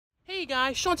Hey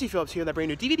guys, Sean T. Phillips here with that brand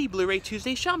new DVD Blu-ray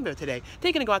Tuesday shopping video today.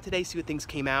 Taking a go out today, see what things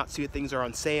came out, see what things are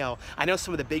on sale. I know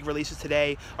some of the big releases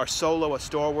today are Solo, a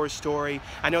Star Wars story.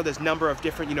 I know there's a number of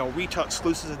different, retail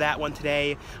exclusives of that one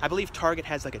today. I believe Target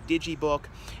has like a Digibook,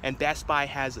 and Best Buy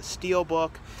has a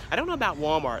Steelbook. I don't know about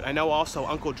Walmart. I know also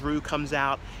Uncle Drew comes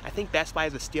out. I think Best Buy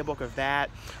has a Steelbook of that.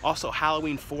 Also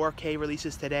Halloween 4K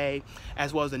releases today,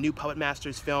 as well as the new Puppet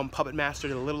Masters film, Puppet Master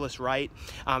to the Littlest Reich.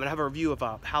 And I have a review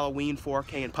of Halloween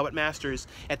 4K and Puppet Masters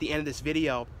at the end of this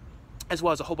video, as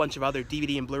well as a whole bunch of other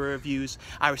DVD and Blu-ray reviews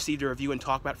I received a review and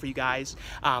talk about for you guys.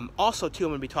 Also, too,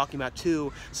 I'm going to be talking about,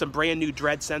 some brand new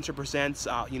Dread Sensor Presents,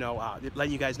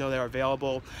 letting you guys know they're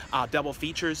available, double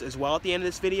features as well at the end of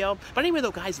this video. But anyway, though,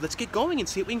 guys, let's get going and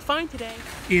see what we can find today.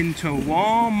 Into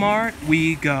Walmart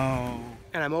we go.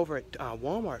 And I'm over at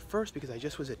Walmart first because I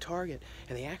just was at Target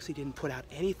and they actually didn't put out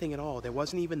anything at all. There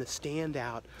wasn't even the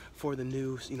standout for the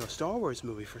new, Star Wars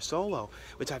movie for Solo,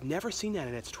 which I've never seen that,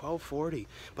 and it's $12.40.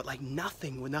 But like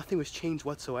nothing was changed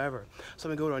whatsoever. So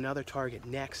I'm gonna go to another Target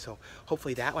next. So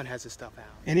hopefully that one has the stuff out.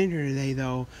 And in here today,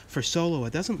 though, for Solo,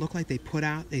 it doesn't look like they put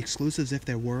out the exclusives if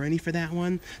there were any for that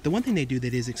one. The one thing they do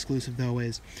that is exclusive though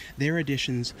is their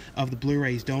editions of the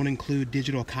Blu-rays don't include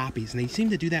digital copies, and they seem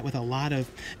to do that with a lot of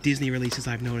Disney releases.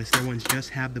 I've noticed their ones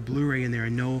just have the Blu-ray in there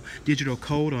and no digital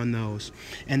code on those.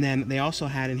 And then they also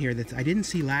had in here that I didn't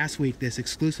see last week, this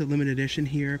exclusive limited edition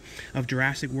here of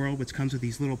Jurassic World, which comes with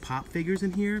these little pop figures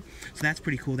in here. So that's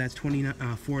pretty cool. That's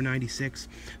 $24.96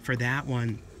 for that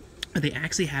one. They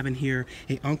actually have in here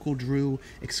a Uncle Drew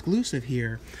exclusive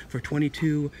here for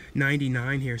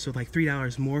 $22.99 here, so like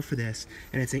 $3 more for this,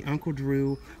 and it's a Uncle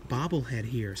Drew Bobblehead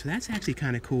here. So that's actually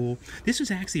kind of cool. This was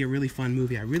actually a really fun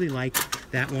movie. I really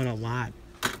liked that one a lot.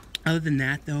 Other than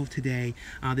that, though, today,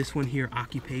 this one here,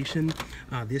 Occupation,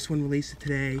 this one released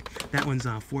today. That one's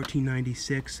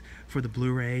 $14.96 for the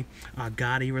Blu-ray.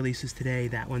 Gotti releases today.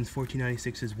 That one's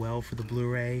 $14.96 as well for the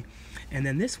Blu-ray. And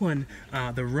then this one,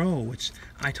 The Row, which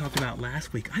I talked about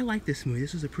last week. I like this movie.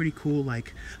 This was a pretty cool,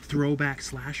 like, throwback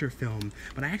slasher film.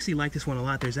 But I actually like this one a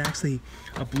lot. There's actually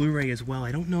a Blu-ray as well.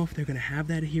 I don't know if they're going to have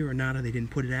that here or not, or they didn't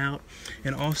put it out.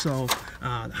 And also,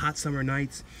 Hot Summer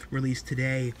Nights released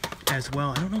today as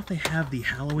well. I don't know if they have the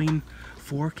Halloween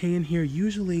 4K in here.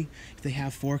 Usually, if they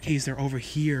have 4Ks, they're over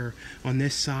here on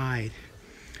this side.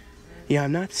 Yeah,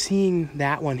 I'm not seeing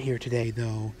that one here today,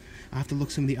 though. I'll have to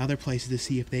look some of the other places to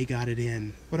see if they got it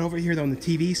in. But over here, though, in the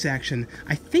TV section,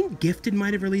 I think Gifted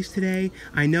might have released today.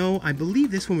 I believe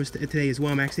this one was today as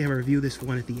well. I'm actually having a review of this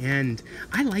one at the end.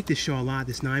 I like this show a lot,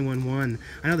 this 911.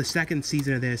 I know the second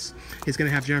season of this is going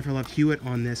to have Jennifer Love Hewitt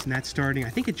on this, and that's starting, I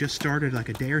think it just started like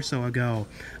a day or so ago.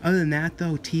 Other than that,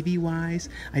 though, TV-wise,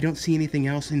 I don't see anything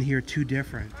else in here too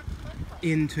different.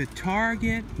 Into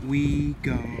Target we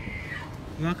go.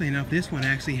 Luckily enough, this one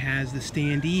actually has the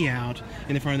standee out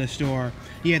in the front of the store.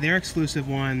 Yeah, their exclusive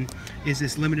one is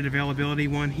this limited availability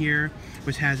one here,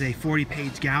 which has a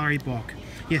 40-page gallery book.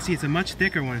 Yeah, see, it's a much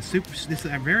thicker one. This is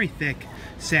a very thick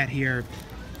set here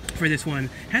for this one.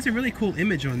 It has a really cool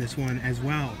image on this one as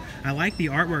well. I like the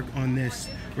artwork on this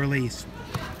release.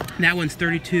 That one's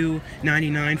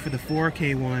 $32.99 for the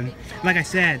 4K one. Like I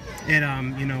said, at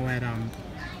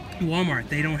Walmart,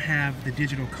 they don't have the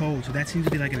digital code, so that seems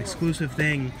to be like an exclusive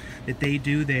thing that they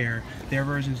do there. Their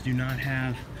versions do not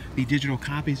have the digital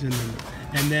copies in them.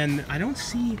 And then I don't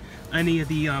see any of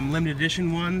the limited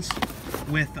edition ones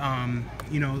with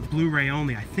Blu-ray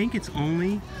only. I think it's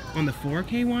only on the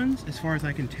 4K ones, as far as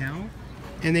I can tell.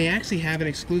 And they actually have an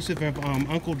exclusive of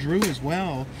Uncle Drew as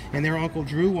well. And their Uncle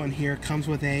Drew one here comes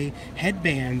with a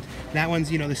headband. That one's,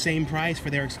 the same price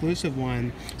for their exclusive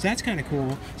one. So that's kind of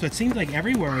cool. So it seems like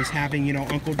everywhere is having,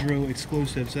 Uncle Drew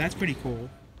exclusive. So that's pretty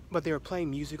cool. But they were playing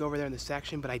music over there in the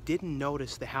section, but I didn't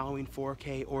notice the Halloween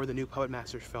 4K or the new Puppet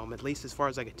Masters film. At least as far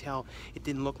as I could tell, it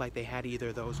didn't look like they had either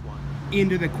of those ones.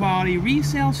 Into the quality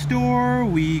resale store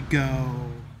we go.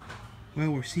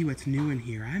 Well, we'll see what's new in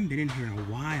here. I haven't been in here in a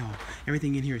while.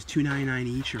 Everything in here is $2.99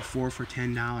 each, or 4 for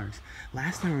 $10.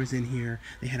 Last time I was in here,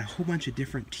 they had a whole bunch of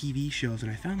different TV shows,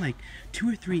 and I found like 2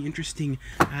 or 3 interesting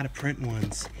out-of-print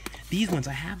ones. These ones,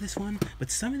 I have this one, but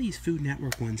some of these Food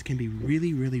Network ones can be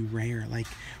really, really rare. Like,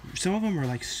 some of them are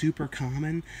like super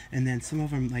common, and then some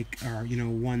of them like are,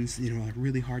 ones, like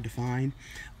really hard to find.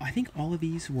 I think all of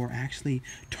these were actually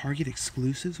Target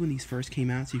exclusives when these first came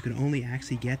out, so you could only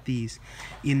actually get these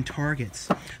in Target.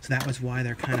 So that was why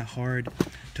they're kind of hard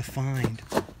to find.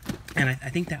 And I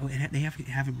think that they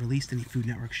haven't released any Food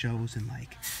Network shows in,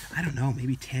 like, I don't know,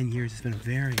 maybe 10 years. It's been a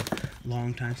very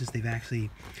long time since they've actually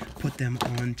put them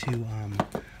onto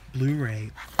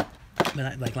Blu-ray.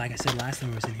 But like I said last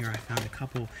time I was in here, I found a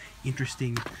couple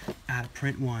interesting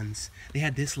out-of-print ones. They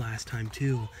had this last time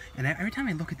too, and every time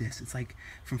I look at this, it's like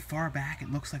from far back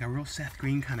it looks like a real Seth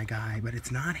Green kind of guy, but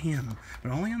it's not him.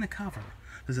 But only on the cover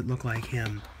does it look like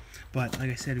him. But like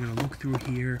I said, I'm gonna look through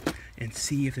here and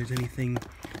see if there's anything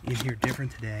in here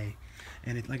different today.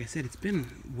 And like I said, it's been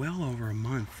well over a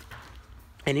month.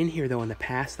 And in here, though, in the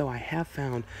past, though, I have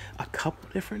found a couple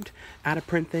different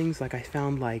out-of-print things. Like I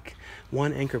found, like,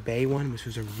 one Anchor Bay one, which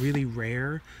was a really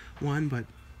rare one, but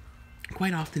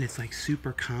quite often it's, like,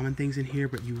 super common things in here,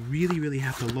 but you really, really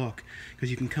have to look,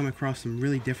 because you can come across some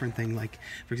really different things, like,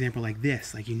 for example, like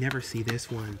this. Like, you never see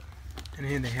this one. And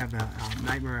then they have the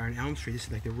Nightmare on Elm Street. This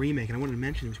is like the remake, and I wanted to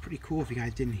mention, it was pretty cool if you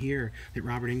guys didn't hear that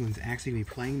Robert Englund's actually going to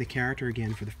be playing the character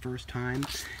again for the first time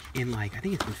in, like, I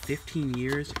think it's been 15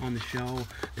 years on the show,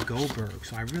 The Goldberg.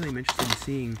 So I really am interested in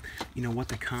seeing, you know, what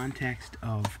the context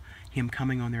of him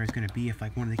coming on there is going to be, if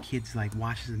like one of the kids like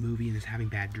watches the movie and is having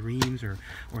bad dreams or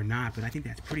not. But I think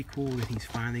that's pretty cool that he's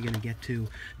finally going to get to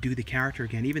do the character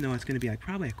again, even though it's going to be like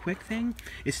probably a quick thing.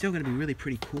 It's still going to be really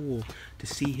pretty cool to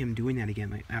see him doing that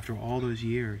again, like after all those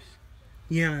years.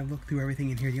 Yeah, I looked through everything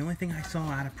in here. The only thing I saw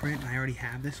out of print, and I already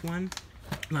have this one,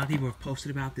 a lot of people have posted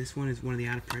about this one, is one of the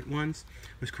out-of-print ones,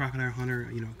 was Crocodile Hunter,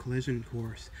 you know, Collision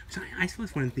Course. So I saw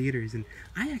this one in theaters, and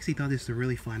I actually thought this was a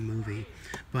really fun movie.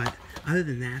 But other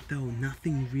than that, though,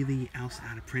 nothing really else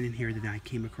out of print in here that I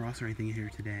came across or anything in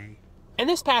here today. And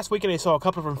this past weekend I saw a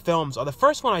couple different films. The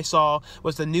first one I saw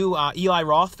was the new Eli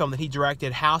Roth film that he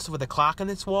directed, House with a Clock on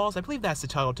Its Walls. I believe that's the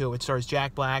title to it. It stars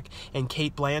Jack Black and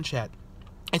Cate Blanchett.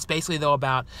 It's basically, though,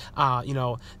 about, you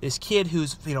know, this kid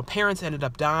whose, you know, parents ended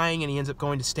up dying, and he ends up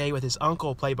going to stay with his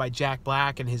uncle, played by Jack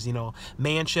Black, in his, you know,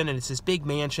 mansion. And it's this big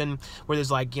mansion where there's,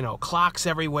 like, you know, clocks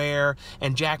everywhere,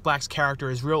 and Jack Black's character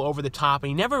is real over the top, and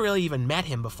he never really even met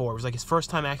him before. It was, like, his first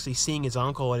time actually seeing his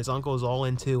uncle, and his uncle is all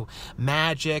into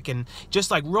magic and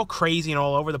just, like, real crazy and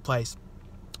all over the place.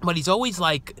 But he's always,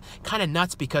 like, kind of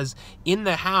nuts because in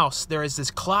the house there is this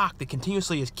clock that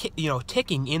continuously is, you know,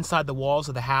 ticking inside the walls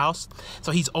of the house.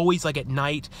 So he's always, like, at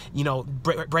night, you know,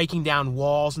 breaking down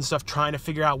walls and stuff, trying to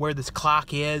figure out where this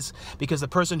clock is, because the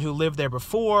person who lived there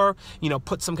before, you know,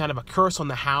 put some kind of a curse on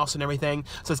the house and everything.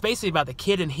 So it's basically about the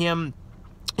kid and him,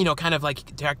 you know, kind of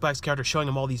like Jack Black's character showing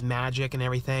him all these magic and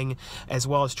everything, as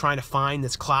well as trying to find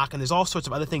this clock, and there's all sorts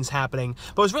of other things happening.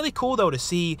 But it was really cool, though, to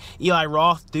see Eli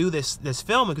Roth do this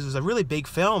film, because it was a really big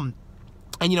film.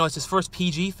 And, you know, it's his first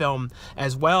PG film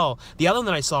as well. The other one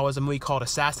that I saw was a movie called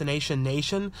Assassination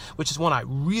Nation, which is one I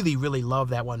really, really love.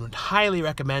 That one. Would highly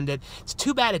recommend it. It's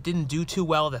too bad it didn't do too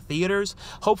well at the theaters.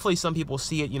 Hopefully some people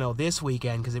see it, you know, this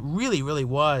weekend, because it really, really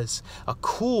was a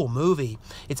cool movie.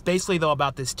 It's basically, though,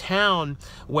 about this town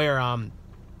where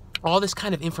all this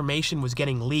kind of information was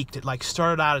getting leaked. It, like,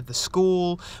 started out at the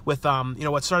school with, you know,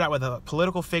 what started out with a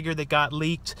political figure that got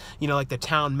leaked, you know, like the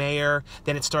town mayor.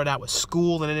 Then it started out with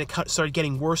school, and then it started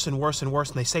getting worse and worse and worse.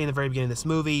 And they say in the very beginning of this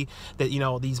movie that, you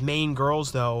know, these main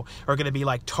girls, though, are going to be,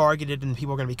 like, targeted, and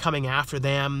people are going to be coming after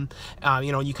them.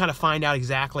 You know, you kind of find out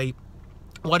exactly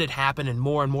what had happened and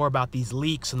more about these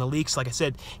leaks. And the leaks, like I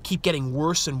said, keep getting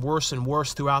worse and worse and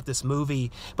worse throughout this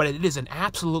movie. But it is an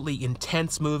absolutely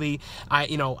intense movie. I,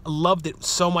 you know, loved it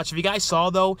so much. If you guys saw,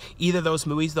 though, either of those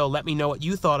movies, though, let me know what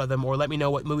you thought of them, or let me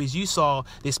know what movies you saw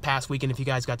this past weekend if you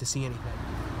guys got to see anything.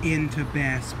 Into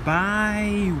Best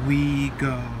Buy we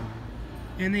go.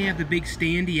 And they have the big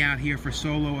standee out here for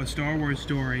Solo, A Star Wars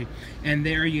Story. And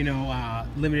their, you know,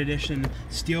 limited edition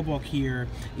Steelbook here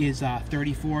is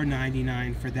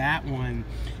 $34.99 for that one.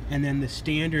 And then the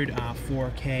standard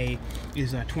 4K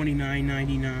is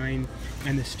 $29.99.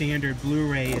 And the standard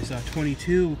Blu-ray is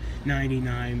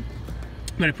 $22.99.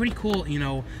 But a pretty cool, you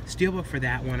know, Steelbook for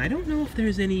that one. I don't know if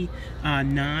there's any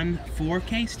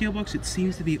non-4K Steelbooks. It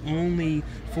seems to be only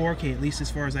 4K, at least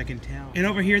as far as I can tell. And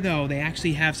over here, though, they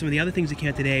actually have some of the other things that came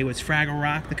out today. Was Fraggle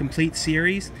Rock, the complete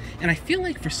series. And I feel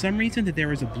like for some reason that there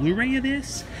was a Blu-ray of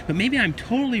this, but maybe I'm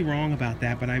totally wrong about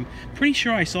that. But I'm pretty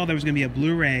sure I saw there was going to be a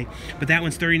Blu-ray, but that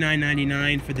one's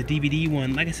 $39.99 for the DVD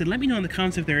one. Like I said, let me know in the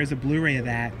comments if there is a Blu-ray of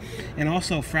that. And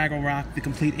also Fraggle Rock, the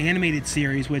complete animated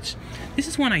series, which this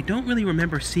is one I don't really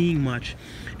remember seeing much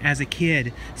as a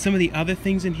kid. Some of the other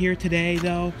things in here today,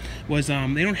 though, was they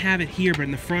don't have it here, but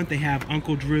in the front they have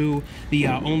Uncle Drew, the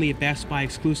only Best Buy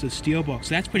exclusive Steelbook. So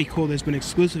that's pretty cool. There's been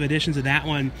exclusive editions of that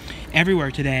one everywhere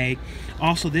today.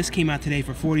 Also, this came out today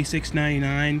for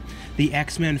 $46.99. The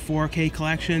X-Men 4K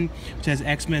collection, which has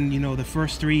X-Men, you know, the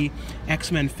first 3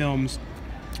 X-Men films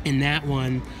in that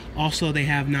one. Also, they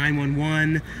have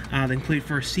 911, the complete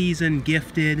first season,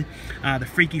 Gifted, the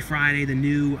Freaky Friday, the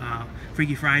new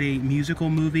Freaky Friday musical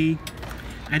movie.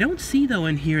 I don't see, though,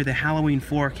 in here the Halloween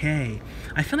 4K.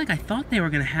 I feel like I thought they were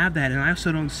going to have that, and I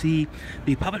also don't see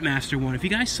the Puppet Master one. If you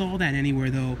guys saw that anywhere,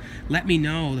 though, let me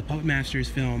know, the Puppet Master's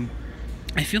film.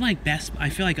 I feel like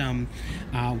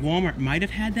Walmart might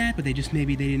have had that, but they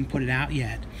didn't put it out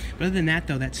yet. But other than that,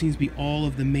 though, that seems to be all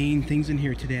of the main things in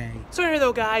here today. So anyway,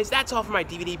 though, guys, that's all for my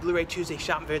DVD Blu-ray Tuesday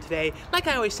shopping video today. Like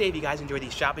I always say, if you guys enjoy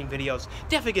these shopping videos,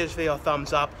 definitely give this video a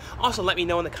thumbs up. Also, let me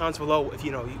know in the comments below if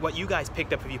you know what you guys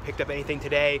picked up, if you picked up anything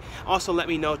today. Also, let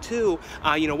me know too,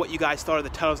 what you guys thought of the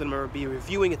titles that I'm going to be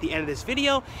reviewing at the end of this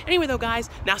video. Anyway, though, guys,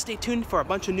 now stay tuned for a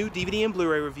bunch of new DVD and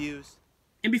Blu-ray reviews.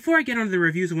 And before I get on to the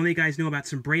reviews, I want to let you guys know about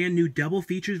some brand new double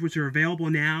features which are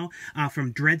available now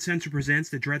from Dread Censor Presents,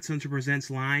 the Dread Censor Presents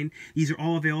line. These are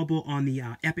all available on the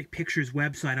Epic Pictures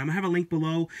website. I'm going to have a link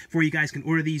below for you guys can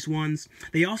order these ones.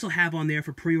 They also have on there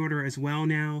for pre-order as well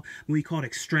now a movie called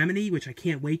Extremity, which I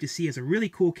can't wait to see. It's a really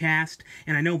cool cast,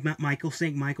 and I know Michael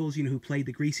St. Michaels, who played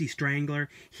the Greasy Strangler.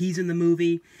 He's in the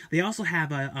movie. They also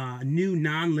have a new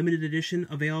non-limited edition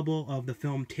available of the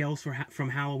film Tales from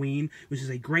Halloween, which is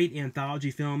a great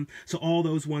anthology film. So all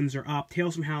those ones are up.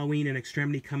 Tales from Halloween and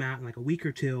Extremity come out in like a week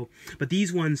or two. But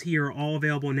these ones here are all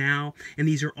available now, and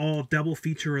these are all double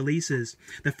feature releases.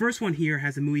 The first one here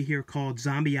has a movie here called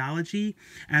Zombieology,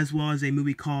 as well as a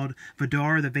movie called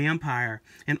Vidar the Vampire.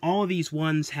 And all of these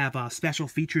ones have special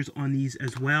features on these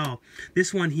as well.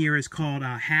 This one here is called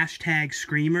Hashtag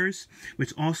Screamers,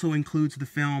 which also includes the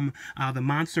film The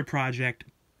Monster Project.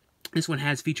 This one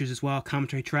has features as well,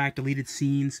 commentary track, deleted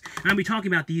scenes. And I'll be talking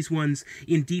about these ones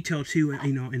in detail too,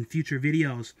 in future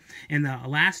videos. And the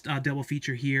last double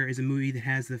feature here is a movie that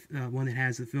has the one that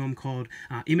has the film called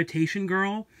Imitation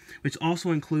Girl, which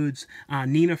also includes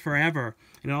Nina Forever.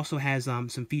 And it also has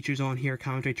some features on here,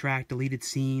 commentary track, deleted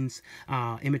scenes,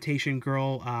 Imitation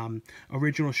Girl,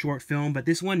 original short film. But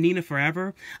this one, Nina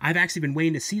Forever, I've actually been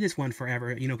waiting to see this one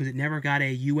forever, because it never got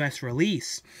a U.S.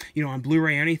 release, on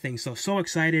Blu-ray or anything. So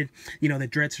excited. That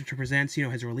Dread Censor Presents,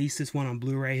 has released this one on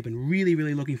Blu-ray. I've been really,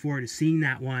 really looking forward to seeing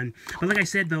that one. But like I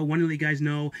said, though, I want to let you guys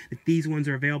know that these ones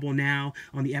are available now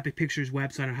on the Epic Pictures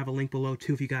website. I'll have a link below,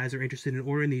 too, if you guys are interested in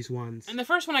ordering these ones. And the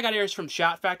first one I got here is from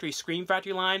Shout Factory Scream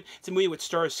Factory line. It's a movie which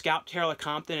stars Scout Taylor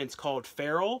Compton, and it's called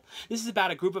Feral. This is about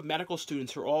a group of medical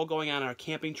students who are all going on a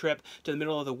camping trip to the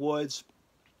middle of the woods.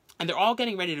 And they're all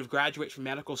getting ready to graduate from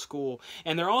medical school.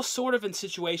 And they're all sort of in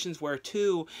situations where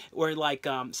like,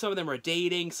 some of them are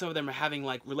dating, some of them are having,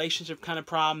 like, relationship kind of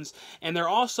problems. And they're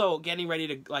also getting ready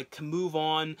to, like, move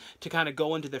on to kind of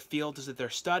go into the fields that they're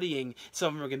studying. Some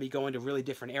of them are going to be going to really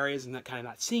different areas and kind of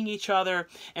not seeing each other.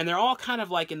 And they're all kind of,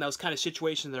 like, in those kind of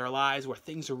situations in their lives where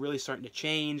things are really starting to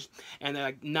change. And they're,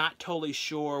 like, not totally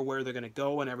sure where they're going to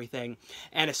go and everything.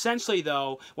 And essentially,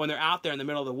 though, when they're out there in the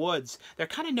middle of the woods, they're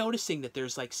kind of noticing that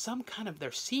there's, like,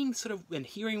 they're seeing sort of and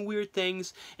hearing weird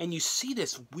things, and you see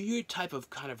this weird type of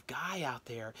kind of guy out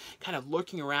there kind of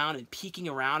lurking around and peeking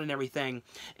around and everything.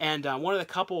 And one of the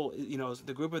couple,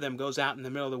 the group of them goes out in the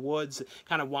middle of the woods,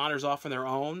 kind of wanders off on their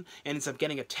own, and ends up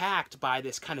getting attacked by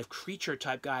this kind of creature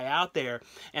type guy out there.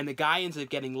 And the guy ends up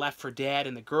getting left for dead,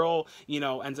 and the girl,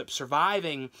 ends up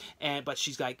surviving, but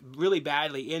she's like really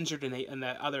badly injured, and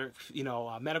the other,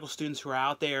 medical students who are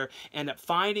out there end up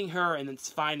finding her, and then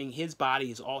finding his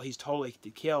body is all he's totally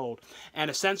killed. And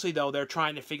essentially, though, they're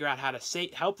trying to figure out how to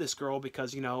help this girl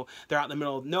because, they're out in the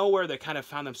middle of nowhere. They kind of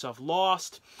found themselves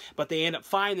lost, but they end up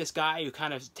finding this guy who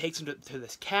kind of takes them to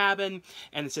this cabin,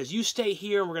 and it says, "You stay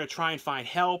here, we're going to try and find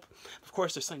help." Of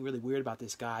course, there's something really weird about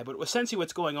this guy, but essentially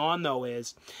what's going on, though,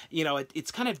 is,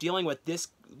 it's kind of dealing with this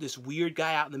weird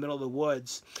guy out in the middle of the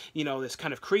woods, this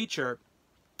kind of creature.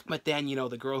 But then,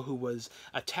 the girl who was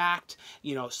attacked,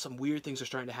 some weird things are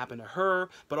starting to happen to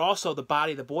her. But also the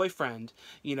body of the boyfriend,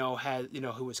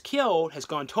 who was killed has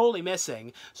gone totally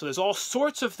missing. So there's all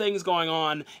sorts of things going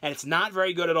on, and it's not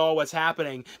very good at all what's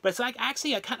happening. But it's like,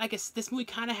 actually, I guess this movie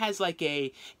kind of has like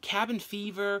a cabin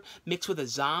fever mixed with a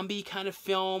zombie kind of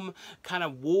film, kind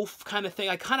of wolf kind of thing.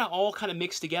 Like all kind of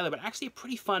mixed together, but actually a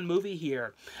pretty fun movie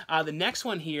here. The next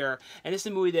one here, and this is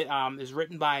a movie that is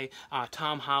written by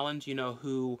Tom Holland,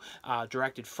 who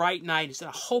directed Fright Night. He's done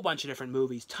a whole bunch of different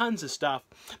movies, tons of stuff.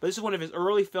 But this is one of his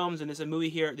early films, and it's a movie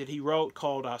here that he wrote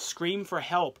called Scream for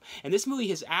Help. And this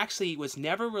movie was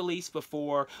never released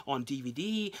before on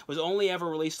DVD, was only ever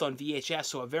released on VHS,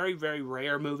 so a very, very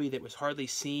rare movie that was hardly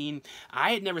seen.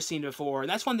 I had never seen it before, and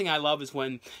that's one thing I love is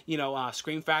when,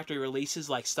 Scream Factory releases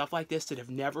like stuff like this that have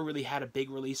never really had a big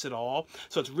release at all.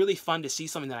 So it's really fun to see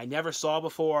something that I never saw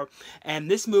before.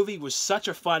 And this movie was such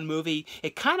a fun movie.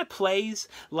 It kind of plays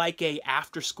like a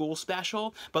after-school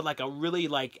special, but like a really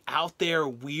like out there,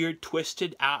 weird,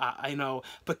 twisted, you know,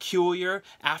 peculiar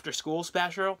after-school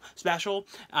special,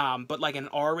 but like an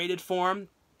R-rated form.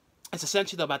 It's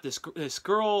essentially though about this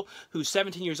girl who's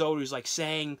 17 years old who's like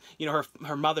saying, you know,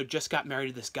 her mother just got married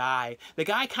to this guy. The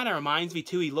guy kind of reminds me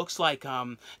too. He looks like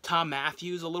Tom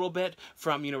Matthews a little bit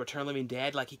from, you know, Return of the Living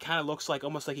Dead. Like he kind of looks like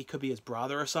almost like he could be his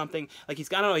brother or something. Like he's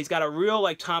got, I don't know, he's got a real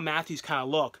like Tom Matthews kind of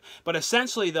look. But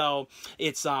essentially though,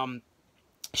 it's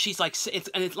she's like,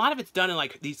 and a lot of it's done in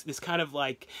like this kind of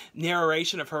like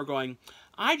narration of her going,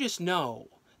 I just know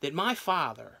that my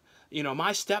father, you know,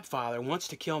 my stepfather wants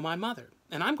to kill my mother.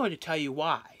 And I'm going to tell you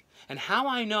why and how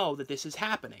I know that this is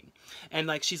happening. And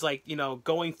like she's like, you know,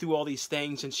 going through all these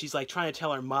things, and she's like trying to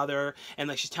tell her mother, and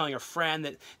like she's telling her friend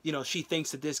that, you know, she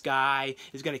thinks that this guy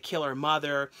is going to kill her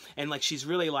mother, and like she's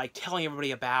really like telling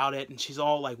everybody about it, and she's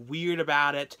all like weird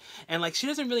about it, and like she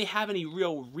doesn't really have any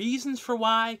real reasons for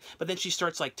why, but then she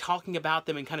starts like talking about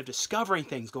them and kind of discovering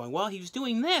things, going, well, he was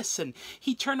doing this, and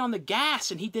he turned on the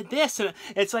gas, and he did this, and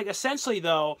it's like essentially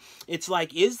though, it's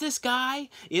like, is this guy,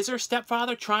 is her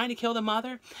stepfather trying to kill the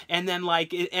mother? And then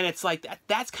like, and it's like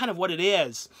that's kind of what it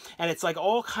is, and it's like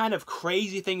all kind of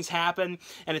crazy things happen,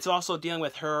 and it's also dealing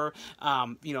with her,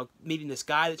 you know, meeting this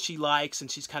guy that she likes,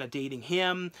 and she's kind of dating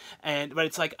him, but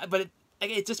it's like,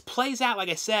 it just plays out, like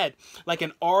I said, like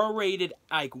an R-rated,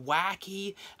 like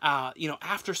wacky, you know,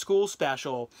 after-school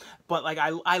special. But like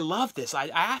I love this. I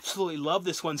absolutely love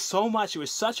this one so much. It was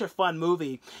such a fun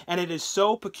movie, and it is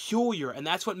so peculiar, and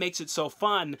that's what makes it so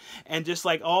fun. And just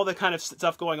like all the kind of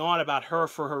stuff going on about her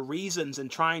for her reasons, and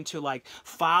trying to like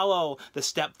follow the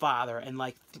stepfather, and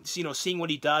like, you know, seeing what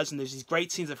he does. And there's these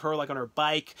great scenes of her like on her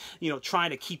bike, you know,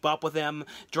 trying to keep up with him,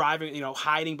 driving, you know,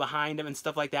 hiding behind him and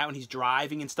stuff like that when he's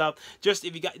driving and stuff. Just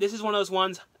if you got, this is one of those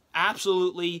ones,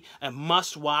 absolutely a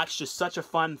must watch. Just such a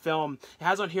fun film. It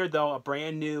has on here though a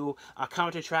brand new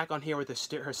commentary track on here with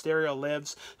her Stereo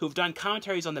Lives, who've done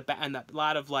commentaries on a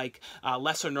lot of like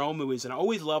lesser known movies, and I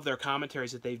always love their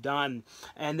commentaries that they've done.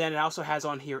 And then it also has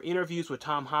on here interviews with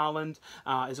Tom Holland,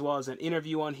 as well as an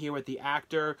interview on here with the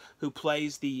actor who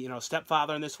plays the, you know,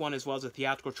 stepfather in this one, as well as a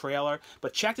theatrical trailer.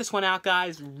 But check this one out,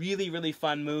 guys. Really, really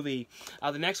fun movie.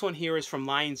 The next one here is from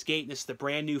Lionsgate. This is the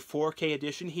brand new 4K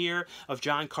edition here of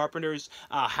John Carpenter's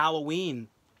Halloween.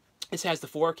 This has the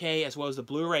 4K as well as the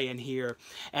Blu-ray in here.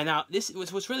 And now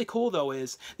what's really cool though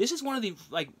is this is one of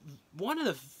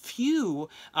the few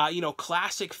you know,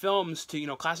 classic films to, you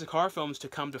know, classic horror films to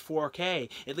come to 4K,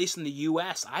 at least in the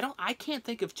US. I can't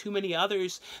think of too many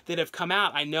others that have come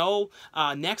out. I know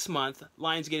next month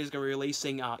Lionsgate is going to be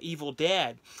releasing Evil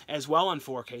Dead as well on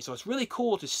 4K. So it's really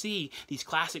cool to see these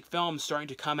classic films starting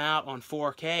to come out on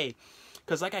 4K.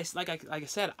 Because like I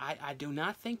said, I do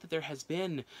not think that there has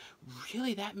been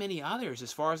really that many others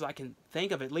as far as I can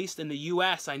think of, at least in the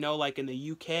U.S. I know like in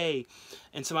the UK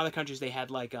and some other countries they had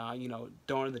like, you know,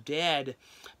 Dawn of the Dead,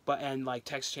 and like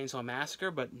Texas Chainsaw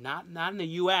Massacre, but not in the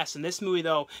U.S. And this movie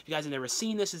though, if you guys have never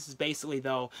seen this, this is basically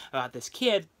though about this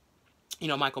kid, you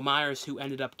know, Michael Myers, who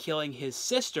ended up killing his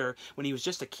sister when he was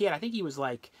just a kid. I think he was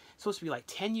like supposed to be like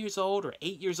 10 years old or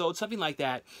 8 years old, something like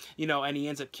that, you know, and he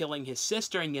ends up killing his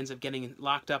sister, and he ends up getting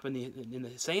locked up in the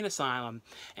insane asylum,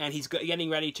 and he's getting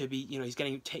ready to be, you know, he's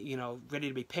getting, you know, ready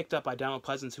to be picked up by Donald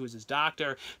Pleasance, who is his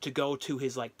doctor, to go to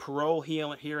his like parole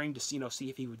hearing to, you know,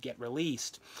 see if he would get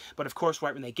released. But of course,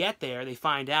 right when they get there, they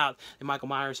find out that Michael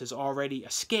Myers has already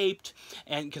escaped,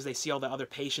 and because they see all the other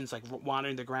patients like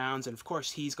wandering the grounds, and of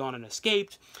course he's gone and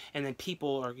escaped, and then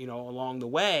people are, you know, along the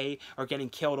way are getting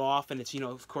killed off, and it's, you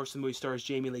know, of course the movie stars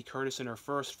Jamie Lee Curtis in her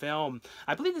first film.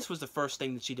 I believe this was the first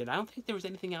thing that she did. I don't think there was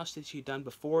anything else that she'd done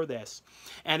before this.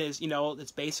 And is, you know,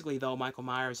 it's basically though Michael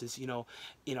Myers is, you know,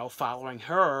 following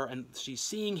her, and she's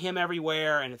seeing him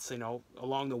everywhere, and it's, you know,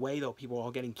 along the way though people are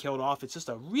all getting killed off. It's just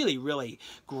a really, really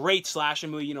great slasher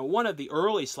movie. You know, one of the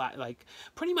early like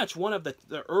pretty much one of the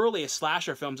earliest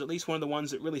slasher films, at least one of the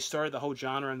ones that really started the whole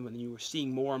genre, and when you were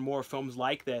seeing more and more films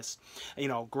like this. You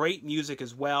know, great music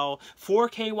as well.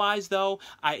 4K wise though,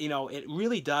 you know, it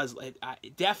really does,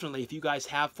 definitely, if you guys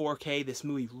have 4K, this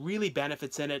movie really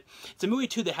benefits in it. It's a movie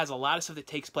too that has a lot of stuff that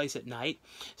takes place at night.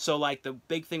 So like the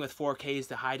big thing with 4K is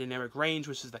the high dynamic range,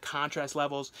 which is the contrast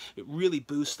levels. It really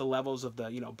boosts the levels of the,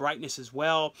 you know, brightness as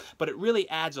well, but it really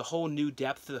adds a whole new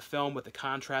depth to the film with the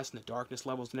contrast and the darkness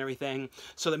levels and everything.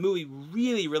 So the movie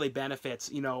really, really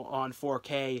benefits, you know, on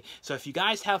 4K. So if you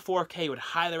guys have 4K, I would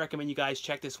highly recommend you guys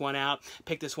check this one out,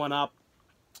 pick this one up.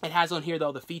 It has on here,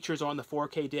 though, the features on the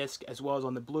 4K disc as well as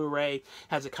on the Blu-ray. It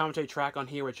has a commentary track on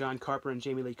here with John Carpenter and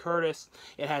Jamie Lee Curtis.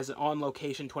 It has an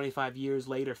on-location 25 years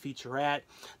later featurette,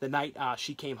 the night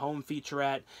she came home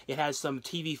featurette. It has some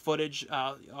TV footage,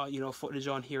 footage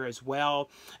on here as well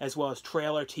as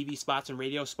trailer, TV spots, and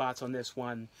radio spots on this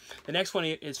one. The next one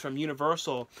is from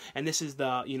Universal, and this is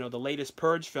the the latest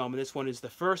Purge film, and this one is the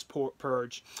first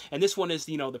Purge, and this one is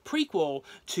the prequel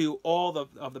to all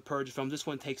of the Purge films. This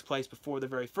one takes place before the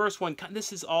very first one.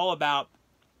 This is all about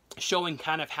showing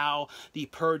kind of how the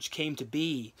Purge came to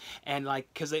be, and like,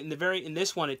 because in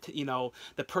this one,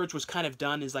 the Purge was kind of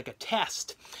done as like a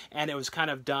test, and it was kind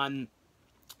of done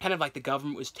kind of like the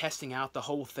government was testing out the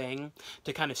whole thing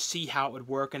to kind of see how it would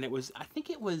work. And it was, I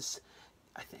can't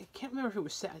remember if it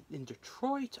was set in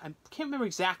Detroit. I can't remember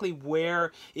exactly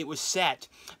where it was set,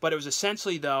 but it was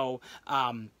essentially, though,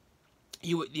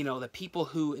 the people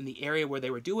who in the area where they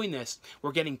were doing this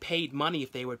were getting paid money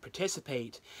if they would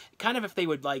participate. Kind of if they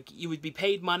would, like, you would be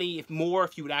paid money if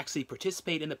you would actually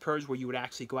participate in the Purge, where you would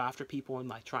actually go after people and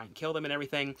like try and kill them and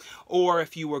everything, or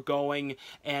if you were going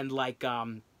and like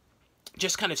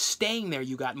just kind of staying there,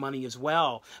 you got money as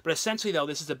well. But essentially, though,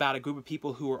 this is about a group of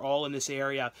people who are all in this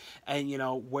area, and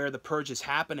where the Purge is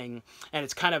happening, and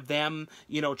it's kind of them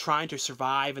trying to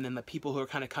survive, and then the people who are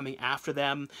kind of coming after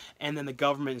them, and then the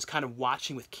government is kind of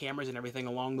watching with cameras and everything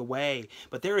along the way.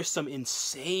 But there is some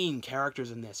insane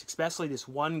characters in this, especially this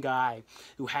one guy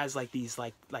who has like these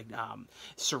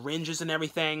syringes and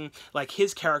everything. Like,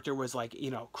 his character was like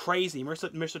crazy.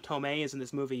 Mr. Tomei is in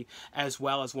this movie, as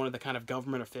well as one of the kind of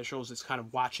government officials that's kind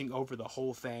of watching over the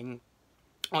whole thing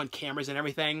on cameras and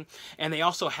everything. And they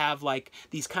also have like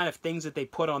these kind of things that they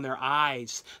put on their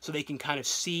eyes so they can kind of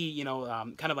see,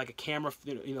 kind of like a camera,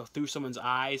 through someone's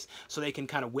eyes, so they can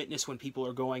kind of witness when people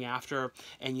are going after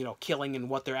and, killing and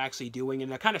what they're actually doing. And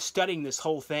they're kind of studying this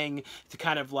whole thing to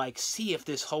kind of like see if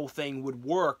this whole thing would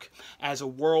work as a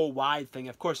worldwide thing.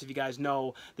 Of course, if you guys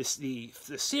know this, the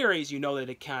series, you know that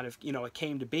it kind of, it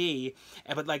came to be.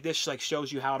 But like, this like shows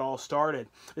you how it all started.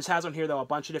 This has on here, though, a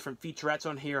bunch of different featurettes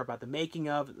on here about the making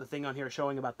of the thing on here,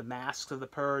 showing about the masks of the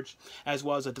Purge, as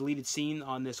well as a deleted scene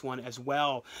on this one as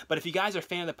well. But if you guys are a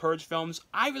fan of the Purge films,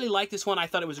 I really like this one. I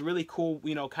thought it was really cool,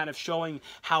 kind of showing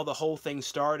how the whole thing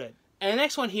started. And the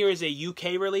next one here is a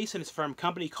UK release, and it's from a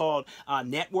company called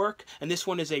Network. And this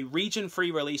one is a region-free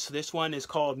release. So this one is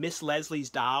called Miss Leslie's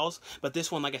Dolls. But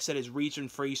this one, like I said, is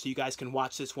region-free, so you guys can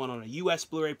watch this one on a US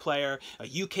Blu-ray player, a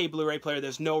UK Blu-ray player.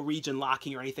 There's no region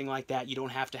locking or anything like that. You don't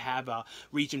have to have a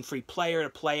region-free player to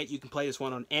play it. You can play this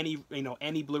one on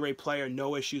any Blu-ray player,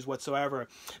 no issues whatsoever.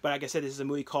 But like I said, this is a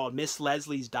movie called Miss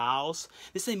Leslie's Dolls.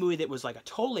 This is a movie that was like a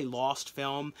totally lost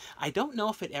film. I don't know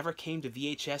if it ever came to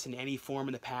VHS in any form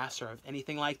in the past or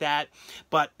anything like that,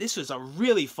 but this was a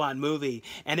really fun movie,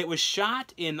 and it was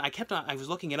shot in, I was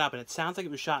looking it up, and it sounds like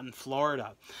it was shot in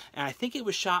Florida, and I think it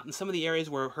was shot in some of the areas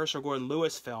where Herschel Gordon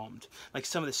Lewis filmed, like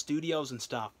some of the studios and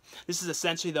stuff. This is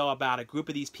essentially, though, about a group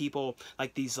of these people,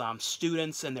 like these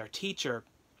students and their teacher.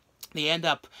 They end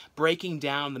up breaking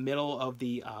down the middle of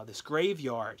the this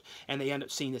graveyard, and they end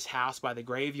up seeing this house by the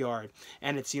graveyard,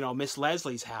 and it's Miss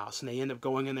Leslie's house, and they end up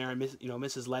going in there, and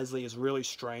Mrs. Leslie is really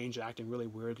strange, acting really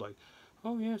weird, like,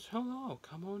 oh yes, hello,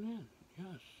 come on in,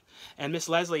 yes. And Miss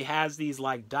Leslie has these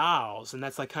like dolls, and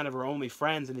that's like kind of her only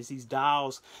friends, and it's these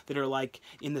dolls that are like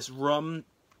in this room.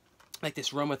 Like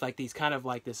this room with like these kind of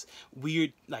like this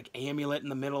weird like amulet in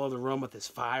the middle of the room with this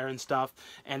fire and stuff,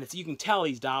 and you can tell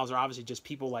these dolls are obviously just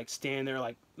people like standing there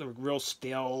like real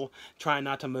still, trying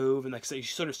not to move, and like so you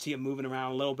sort of see them moving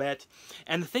around a little bit.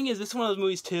 And the thing is, this is one of those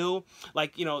movies too,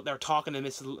 like they're talking to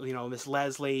Miss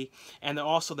Leslie, and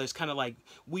there's kind of like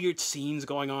weird scenes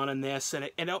going on in this, and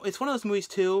it's one of those movies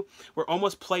too where it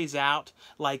almost plays out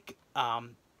like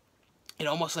it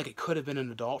almost like it could have been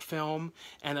an adult film,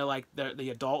 and they're like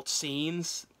the adult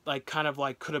scenes like kind of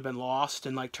like could have been lost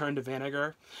and like turned to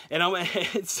vinegar. And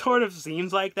it sort of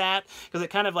seems like that, because it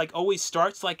kind of like always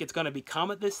starts like it's going to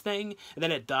become this thing, and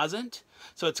then it doesn't.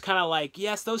 So it's kind of like,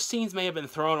 yes, those scenes may have been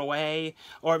thrown away,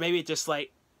 or maybe it just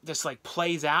like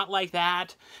plays out like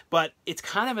that, but it's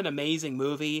kind of an amazing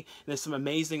movie. There's some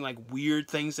amazing like weird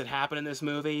things that happen in this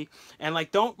movie, and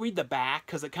like don't read the back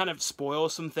because it kind of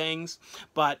spoils some things,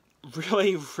 but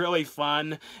really, really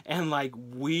fun and like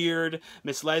weird.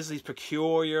 Miss Leslie's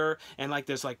peculiar, and like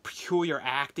there's like peculiar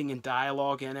acting and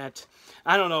dialogue in it.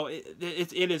 I don't know,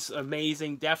 it is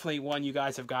amazing. Definitely one you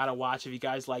guys have got to watch if you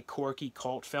guys like quirky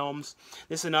cult films.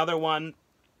 This is another one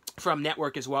from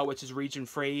Network as well, which is region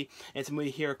free. And it's a movie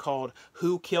here called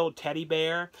Who Killed Teddy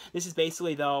Bear. This is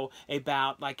basically, though,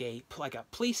 about like a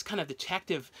police kind of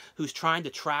detective who's trying to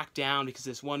track down, because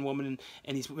this one woman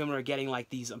and these women are getting like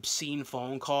these obscene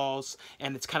phone calls,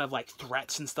 and it's kind of like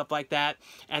threats and stuff like that,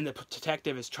 and the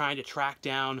detective is trying to track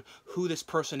down who this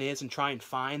person is and try and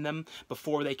find them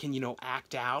before they can, you know,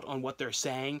 act out on what they're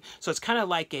saying. So it's kind of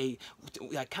like a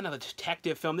kind of a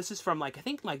detective film. This is from like, I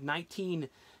think like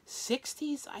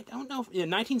 1960s, I don't know,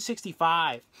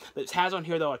 1965. But it has on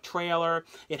here though a trailer.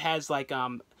 It has like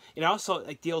it also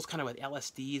like deals kind of with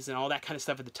LSDs and all that kind of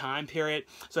stuff at the time period.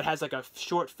 So it has like a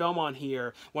short film on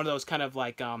here, one of those kind of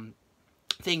like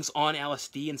things on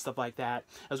LSD and stuff like that,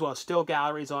 as well as still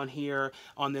galleries on here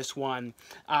on this one.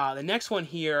 The next one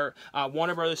here,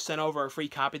 Warner Brothers sent over a free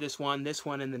copy of this one,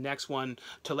 and the next one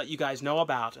to let you guys know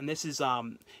about. And this is,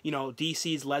 you know,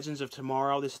 DC's Legends of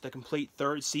Tomorrow. This is the complete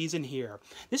 3rd season here.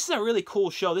 This is a really cool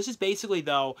show. This is basically,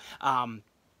 though,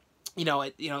 you know,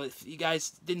 if you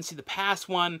guys didn't see the past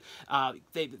one,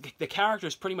 the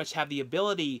characters pretty much have the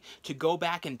ability to go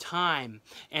back in time,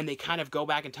 and they kind of go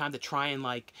back in time to try and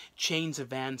like change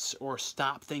events or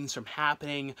stop things from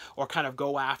happening, or kind of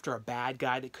go after a bad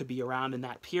guy that could be around in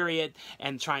that period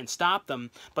and try and stop them.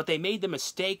 But they made the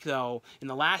mistake, though, in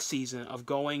the last season of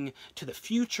going to the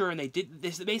future, and they did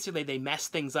this. Basically, they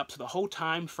messed things up, so the whole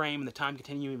time frame and the time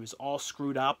continuum was all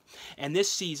screwed up. And this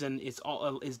season is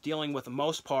dealing with the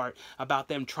most part about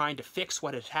them trying to fix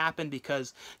what has happened,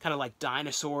 because kind of like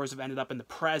dinosaurs have ended up in the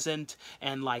present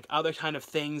and like other kind of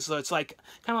things. So it's like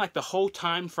kind of like the whole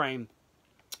time frame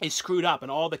is screwed up, and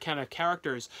all the kind of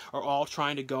characters are all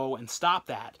trying to go and stop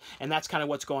that. And that's kind of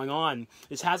what's going on.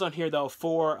 This has on here, though,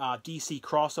 4 DC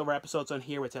crossover episodes on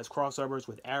here, which has crossovers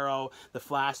with Arrow, The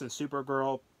Flash, and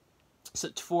Supergirl. So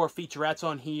 4 featurettes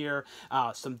on here,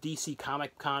 some DC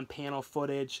Comic Con panel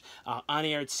footage,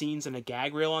 unaired scenes, and a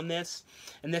gag reel on this.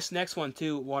 And this next one,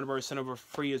 too, Warner Bros. Sent over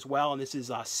free as well, and this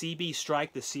is CB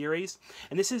Strike, the series.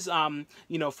 And this is,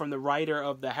 you know, from the writer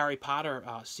of the Harry Potter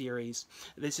series.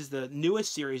 This is the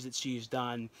newest series that she's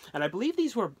done. And I believe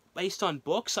these were based on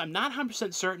books. I'm not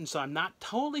 100% certain, so I'm not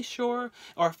totally sure.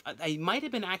 Or if they might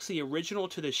have been actually original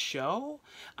to the show,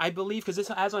 I believe, because this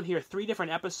has on here 3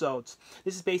 different episodes.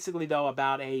 This is basically, though,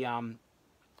 about a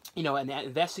you know, an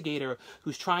investigator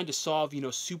who's trying to solve, you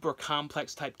know, super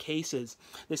complex type cases.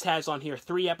 This has on here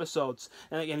 3 episodes.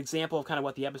 And an example of kind of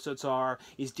what the episodes are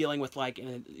is dealing with, like,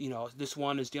 you know, this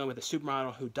one is dealing with a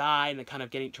supermodel who died, and kind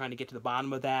of trying to get to the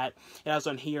bottom of that. It has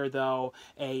on here, though,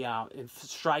 a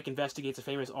Strike investigates a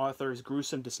famous author's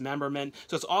gruesome dismemberment.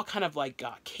 So it's all kind of like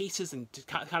cases, and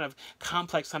kind of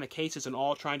complex kind of cases, and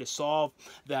all trying to solve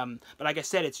them. But like I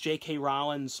said, it's J.K.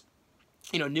 Rowling's,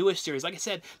 you know, newest series. Like I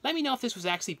said, let me know if this was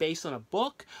actually based on a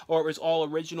book or it was all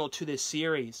original to this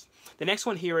series. The next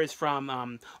one here is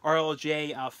from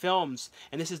RLJ Films,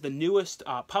 and this is the newest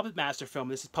Puppet Master film.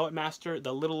 This is Puppet Master,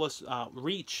 The Littlest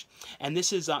Reach, and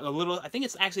this is I think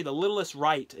it's actually The Littlest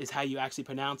Right is how you actually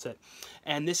pronounce it.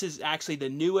 And this is actually the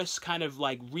newest kind of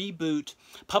like reboot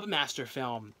Puppet Master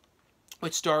film,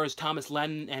 which stars Thomas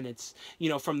Lennon, and it's, you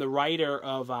know, from the writer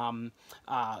of,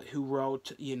 who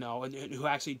wrote, you know, and who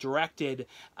actually directed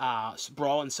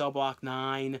Brawl in Cell Block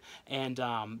 9 and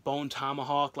Bone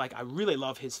Tomahawk. Like, I really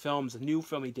love his films. The new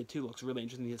film he did, too, looks really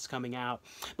interesting that's coming out.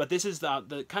 But this is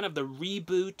the kind of the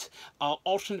reboot,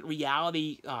 alternate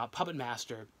reality Puppet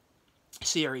Master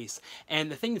series.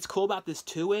 And the thing that's cool about this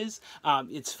too is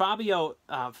it's Fabio,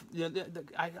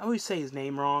 I always say his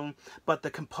name wrong, but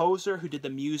the composer who did the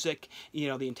music, you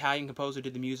know, the Italian composer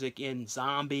did the music in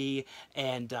Zombie,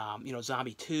 and you know,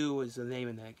 Zombie 2 is the name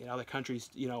in other countries,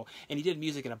 you know, and he did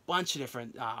music in a bunch of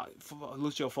different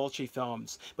Lucio Fulci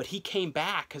films. But he came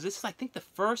back because this is, I think, the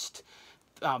first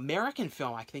American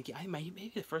film, I think,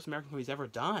 maybe the first American film he's ever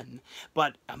done.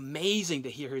 But amazing to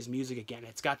hear his music again.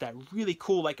 It's got that really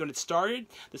cool, like when it started,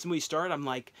 this movie started, I'm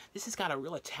like, this has got a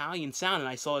real Italian sound, and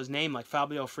I saw his name, like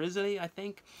Fabio Frizzi, I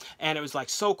think, and it was like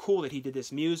so cool that he did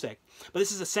this music. But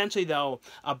this is essentially, though,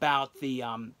 about the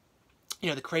you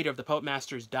know, the creator of the Puppet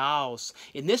Master's dolls.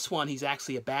 In this one, he's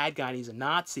actually a bad guy, and he's a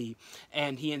Nazi,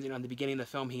 and he ends, you know, in the beginning of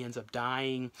the film, he ends up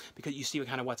dying, because you see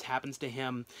what happens to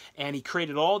him, and he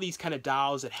created all these kind of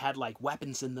dolls that had, like,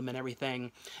 weapons in them and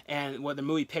everything, and when the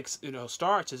movie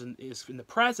starts is in the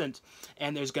present,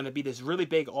 and there's going to be this really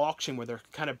big auction where they're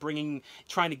kind of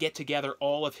trying to get together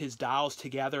all of his dolls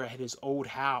together at his old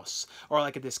house, or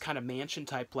like at this kind of mansion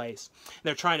type place. And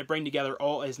they're trying to bring together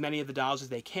as many of the dolls as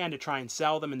they can to try and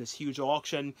sell them in this huge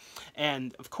auction.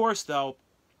 And of course, though,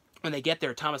 when they get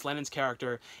there, Thomas Lennon's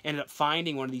character ended up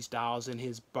finding one of these dolls in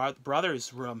his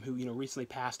brother's room, who, you know, recently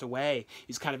passed away.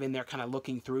 He's kind of in there kind of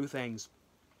looking through things.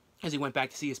 as he went back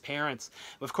to see his parents.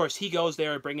 Of course, he goes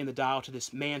there bringing the doll to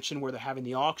this mansion where they're having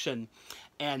the auction,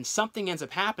 and something ends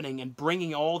up happening and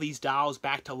bringing all these dolls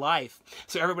back to life.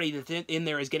 So everybody that's in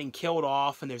there is getting killed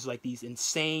off, and there's like these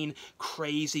insane,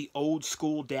 crazy, old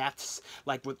school deaths,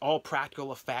 like with all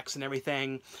practical effects and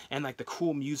everything, and like the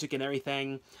cool music and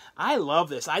everything. I love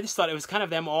this. I just thought it was kind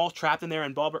of them all trapped in there,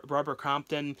 and Barbara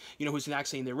Compton, you know, who's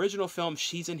actually in the original film,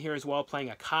 she's in here as well playing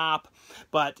a cop.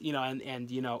 But, you know, and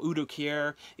you know, Udo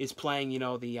Kier is playing, you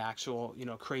know, the actual, you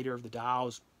know, creator of the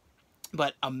dolls.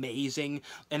 But amazing.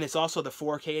 And it's also the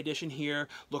 4K edition here.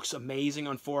 Looks amazing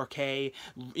on 4K.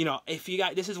 You know, if you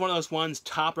got, this is one of those ones,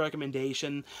 top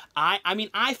recommendation. I mean,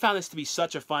 I found this to be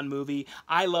such a fun movie.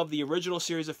 I love the original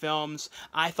series of films.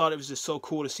 I thought it was just so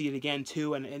cool to see it again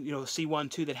too, and you know, see one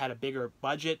too that had a bigger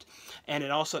budget. And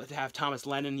it also to have Thomas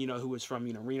Lennon, you know, who was from,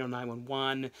 you know, Reno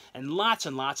 911 and lots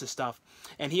of stuff.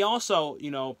 And he also,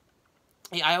 you know,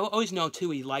 I always know, too,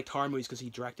 he liked horror movies because he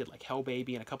directed, like, Hell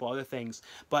Baby and a couple other things.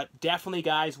 But definitely,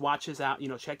 guys, watch this out. You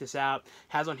know, check this out.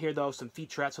 Has on here, though, some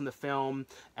featurettes from the film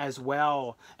as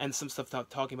well. And some stuff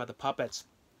talking about the puppets.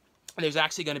 There's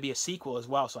actually going to be a sequel as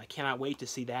well, so I cannot wait to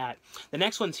see that. The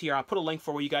next one's here. I'll put a link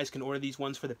for where you guys can order these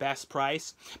ones for the best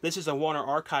price. This is a Warner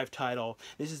Archive title.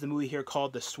 This is the movie here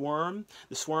called The Swarm.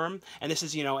 And this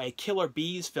is, you know, a Killer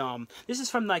Bees film. This is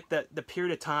from, like, the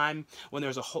period of time when there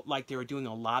was a whole, like, they were doing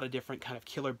a lot of different kind of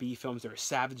killer bee films. There were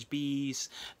Savage Bees.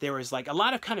 There was, like, a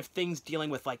lot of kind of things dealing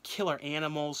with, like, killer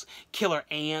animals, killer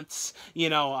ants, you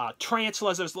know,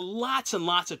 tarantulas. There was lots and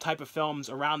lots of type of films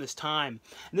around this time.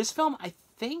 And this film, I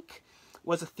think,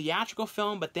 was a theatrical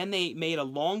film, but then they made a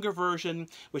longer version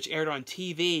which aired on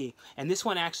TV, and this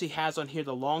one actually has on here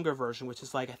the longer version, which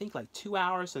is like, I think, like 2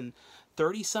 hours and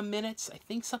 30 some minutes, I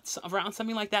think, around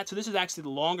something like that. So this is actually the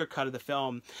longer cut of the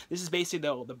film. This is basically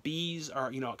the bees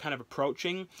are, you know, kind of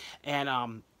approaching,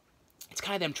 and it's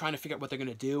kind of them trying to figure out what they're going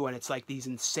to do, and it's like these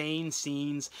insane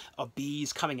scenes of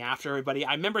bees coming after everybody.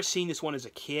 I remember seeing this one as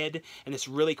a kid, and this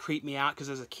really creeped me out, because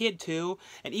as a kid, too,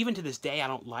 and even to this day, I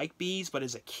don't like bees, but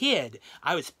as a kid,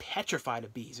 I was petrified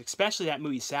of bees, especially that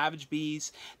movie, Savage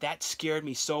Bees. That scared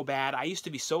me so bad. I used to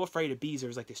be so afraid of bees. There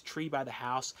was like this tree by the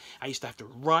house. I used to have to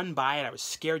run by it. I was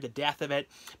scared to death of it,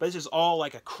 but this is all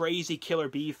like a crazy killer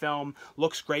bee film.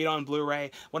 Looks great on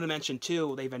Blu-ray. Want to mention,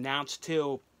 too, they've announced,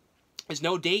 too, there's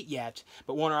no date yet,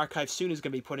 but Warner Archive soon is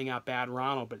going to be putting out Bad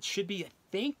Ronald, but it should be, I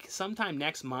think, sometime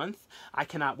next month. I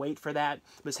cannot wait for that.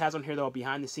 This has on here, though, a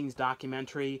behind-the-scenes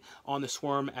documentary on the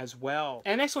Swarm as well.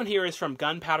 And the next one here is from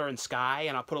Gunpowder and Sky,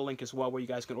 and I'll put a link as well where you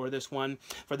guys can order this one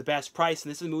for the best price.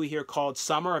 And this is a movie here called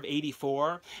Summer of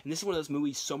 '84, and this is one of those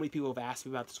movies so many people have asked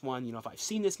me about this one, you know, if I've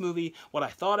seen this movie, what I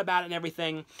thought about it and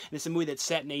everything. And this is a movie that's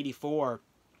set in '84.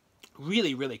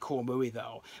 Really, really cool movie,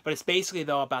 though. But it's basically,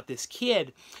 though, about this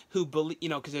kid who, you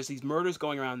know, because there's these murders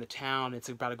going around the town. It's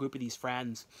about a group of these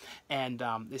friends. And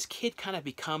this kid kind of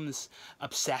becomes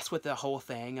obsessed with the whole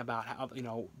thing about how, you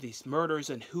know, these murders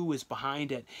and who is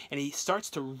behind it. And he starts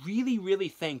to really, really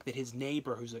think that his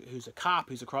neighbor, who's a cop,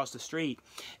 who's across the street,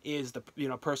 is the, you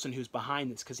know, person who's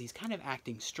behind this, because he's kind of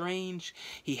acting strange.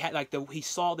 He had, like, he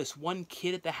saw this one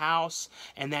kid at the house,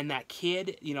 and then that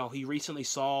kid, you know, he recently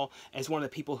saw as one of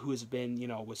the people who has been, you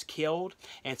know, was killed.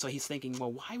 And so he's thinking,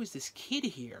 well, why was this kid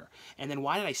here? And then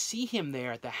why did I see him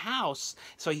there at the house?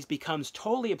 So he becomes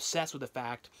totally obsessed with the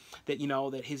fact that, you know,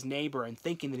 that his neighbor, and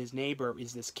thinking that his neighbor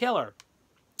is this killer.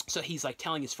 So he's like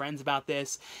telling his friends about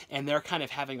this, and they're kind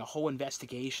of having a whole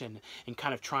investigation and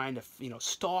kind of trying to, you know,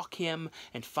 stalk him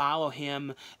and follow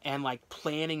him, and like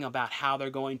planning about how they're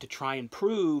going to try and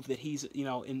prove that he's, you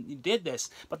know, did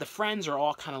this. But the friends are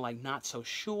all kind of like not so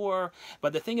sure.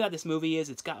 But the thing about this movie is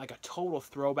it's got like a total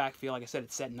throwback feel. Like I said,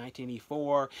 it's set in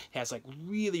 1984. It has like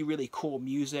really, really cool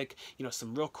music, you know,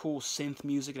 some real cool synth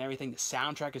music and everything. The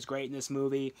soundtrack is great in this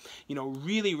movie, you know,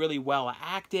 really, really well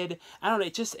acted. I don't know,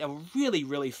 it's just a really,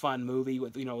 really fun movie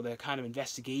with, you know, the kind of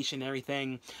investigation and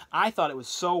everything. I thought it was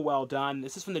so well done.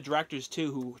 This is from the directors, too,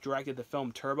 who directed the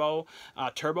film Turbo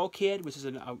Kid, which is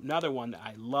another one that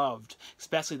I loved,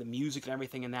 especially the music and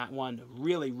everything in that one.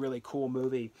 Really, really cool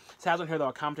movie. It has on here, though,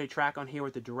 a commentary track on here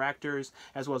with the directors,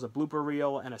 as well as a blooper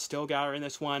reel and a still gallery in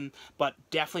this one. But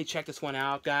definitely check this one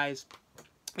out, guys.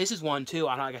 This is one, too.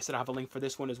 Like I said, I have a link for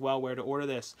this one as well, where to order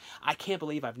this. I can't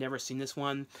believe I've never seen this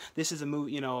one. This is a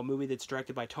movie, you know, a movie that's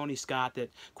directed by Tony Scott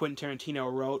that Quentin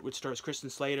Tarantino wrote, which stars Kristen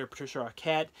Slater, Patricia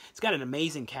Arquette. It's got an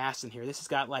amazing cast in here. This has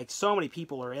got, like, so many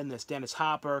people are in this. Dennis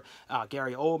Hopper,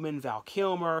 Gary Oldman, Val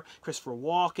Kilmer, Christopher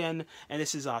Walken, and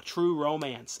this is a true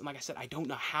romance. And like I said, I don't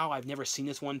know how I've never seen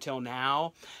this one till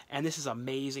now, and this is an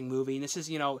amazing movie. And this is,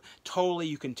 you know, totally,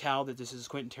 you can tell that this is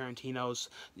Quentin Tarantino's,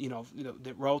 you know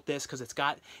that wrote this, because it's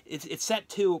got, it's set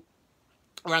to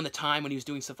around the time when he was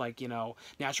doing stuff like, you know,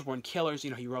 Natural Born Killers, you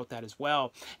know, he wrote that as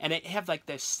well. And it have like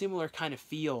this similar kind of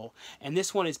feel. And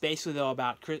this one is basically, though,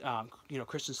 about, you know,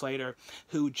 Christian Slater,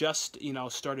 who just, you know,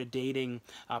 started dating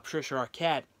Patricia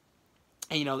Arquette.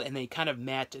 And, you know, and they kind of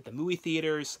met at the movie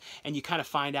theaters, and you kind of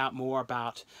find out more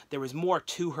about, there was more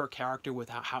to her character with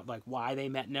how like, why they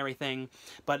met and everything.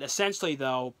 But essentially,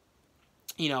 though,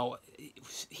 you know,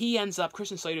 he ends up,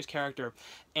 Christian Slater's character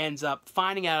ends up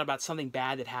finding out about something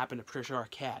bad that happened to Patricia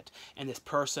Arquette and this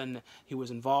person who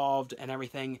was involved and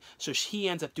everything. So he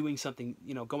ends up doing something,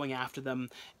 you know, going after them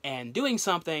and doing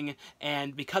something.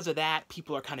 And because of that,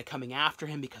 people are kind of coming after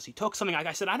him because he took something. Like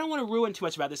I said, I don't want to ruin too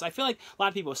much about this. I feel like a lot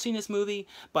of people have seen this movie,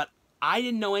 but I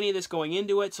didn't know any of this going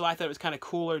into it, so I thought it was kind of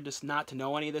cooler just not to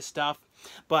know any of this stuff.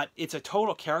 But it's a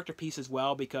total character piece as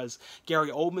well, because Gary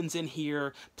Oldman's in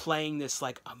here playing this,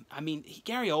 like, I mean,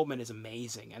 Gary Oldman is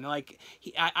amazing. And, like,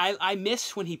 I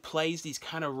miss when he plays these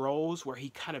kind of roles where he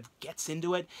kind of gets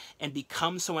into it and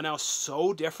becomes someone else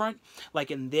so different. Like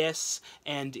in this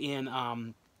and in,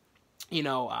 you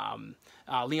know,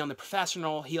 Leon the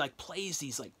Professional, he, like, plays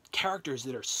these, like, characters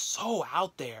that are so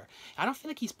out there. I don't feel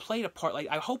like he's played a part, like,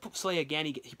 I hope Slay again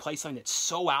he plays something that's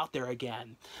so out there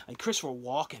again. Like Christopher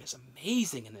Walken is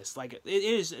amazing in this. Like, it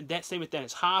is that same with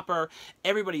Dennis Hopper.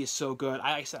 Everybody is so good.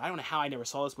 Like I said, I don't know how I never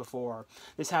saw this before.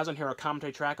 This has on here a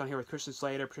commentary track on here with Christian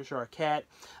Slater, Patricia Arquette,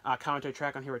 commentary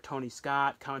track on here with Tony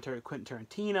Scott, commentary with Quentin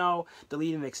Tarantino,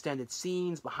 deleting extended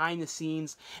scenes, behind the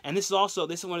scenes, and this is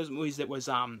one of those movies that was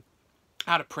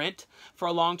out of print for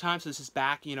a long time, so this is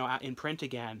back, you know, out in print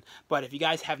again. But if you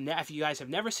guys have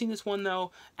never seen this one, though,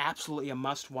 absolutely a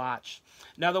must watch.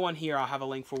 Another one here, I'll have a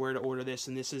link for where to order this,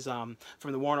 and this is from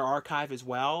the Warner Archive as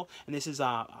well. And this is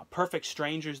Perfect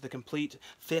Strangers, the complete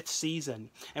 5th season.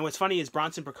 And what's funny is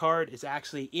Bronson Picard is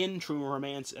actually in True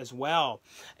Romance as well.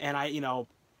 And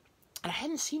I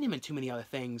hadn't seen him in too many other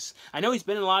things. I know he's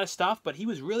been in a lot of stuff, but he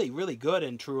was really, really good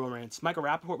in True Romance. Michael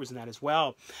Rappaport was in that as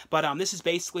well. But this is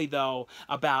basically, though,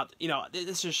 about, you know,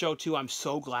 this is a show, too, I'm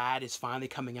so glad is finally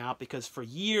coming out, because for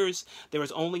years, there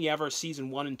was only ever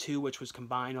season 1 and 2, which was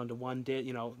combined onto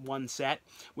one set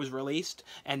was released.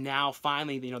 And now,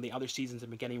 finally, you know, the other seasons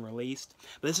have been getting released.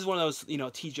 But this is one of those, you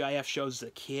know, TGIF shows as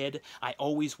a kid I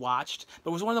always watched. But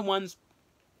it was one of the ones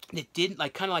that didn't,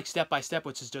 like, kind of like Step by Step,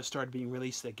 which has just started being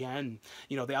released again,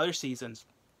 you know, the other seasons.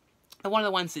 And one of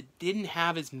the ones that didn't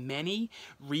have as many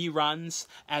reruns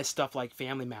as stuff like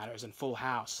Family Matters and Full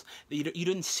House. You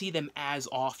didn't see them as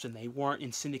often. They weren't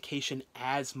in syndication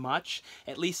as much,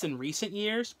 at least in recent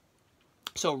years.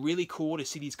 So really cool to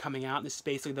see these coming out. This is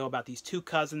basically, though, about these two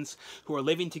cousins who are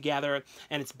living together,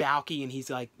 and it's Balky, and he's,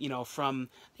 like, you know, from,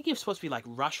 I think he was supposed to be, like,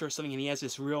 Russia or something, and he has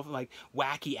this real, like,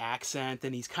 wacky accent,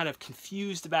 and he's kind of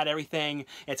confused about everything.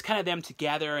 It's kind of them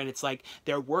together, and it's, like,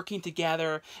 they're working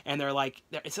together, and they're, like,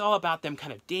 it's all about them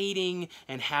kind of dating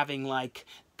and having, like,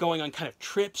 going on kind of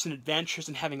trips and adventures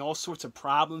and having all sorts of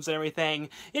problems and everything.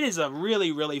 It is a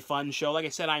really, really fun show. Like I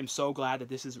said, I am so glad that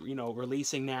this is, you know,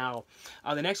 releasing now.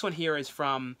 The next one here is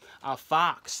from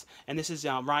Fox, and this is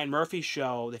Ryan Murphy's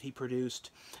show that he produced,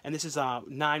 and this is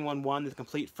 911, the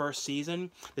complete 1st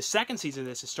season. The 2nd season of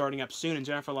this is starting up soon, and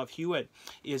Jennifer Love Hewitt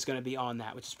is going to be on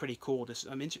that, which is pretty cool.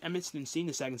 I'm interested in seeing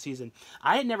the 2nd season.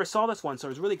 I had never saw this one, so I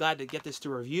was really glad to get this to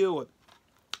review.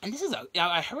 And this is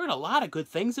I heard a lot of good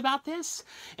things about this,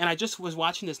 and I just was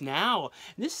watching this now.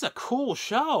 And this is a cool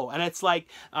show, and it's like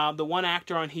the one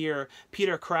actor on here,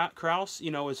 Peter Krause, you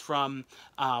know, is from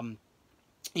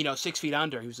you know, 6 Feet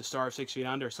Under. He was the star of 6 Feet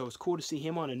Under, so it's cool to see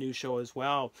him on a new show as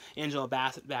well. Angela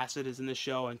Bassett is in this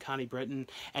show, and Connie Britton.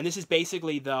 And this is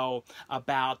basically, though,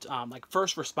 about like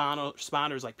first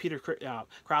responders. Like Peter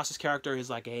Krause's character is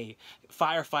like a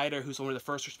firefighter who's one of the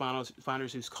first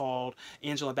responders who's called.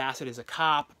 Angela Bassett is a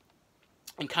cop.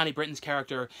 And Connie Britton's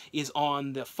character is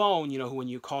on the phone, you know, who when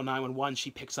you call 911,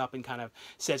 she picks up and kind of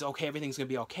says, okay, everything's going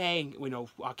to be okay. You know,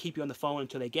 I'll keep you on the phone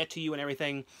until they get to you and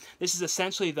everything. This is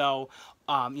essentially, though,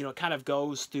 you know, it kind of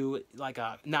goes through like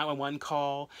a 911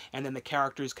 call, and then the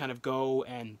characters kind of go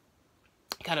and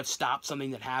kind of stop something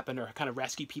that happened or kind of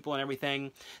rescue people and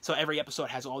everything. So every episode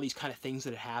has all these kind of things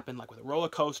that happen, like with a roller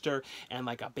coaster and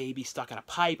like a baby stuck in a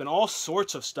pipe and all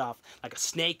sorts of stuff, like a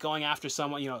snake going after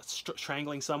someone, you know,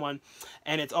 strangling someone.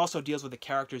 And it also deals with the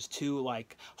characters too,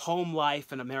 like home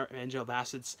life and Angela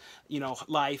Bassett's, you know,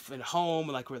 life and home,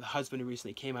 like where the husband who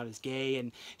recently came out as gay,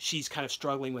 and she's kind of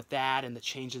struggling with that, and the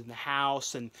changes in the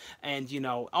house, and you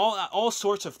know, all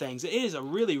sorts of things. It is a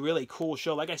really, really cool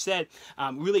show. Like I said,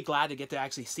 I'm really glad to get to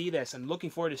actually see this. I'm looking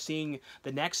forward to seeing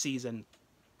the next season.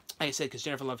 like I said, because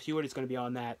Jennifer Love Hewitt is going to be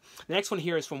on that. The next one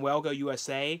here is from Wellgo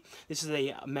USA. This is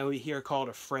a movie here called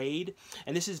Afraid.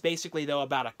 And this is basically, though,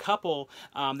 about a couple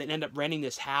that end up renting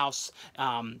this house.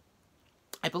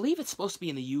 I believe it's supposed to be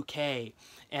in the UK.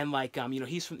 And, like, you know,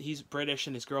 he's British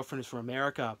and his girlfriend is from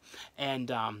America.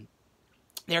 And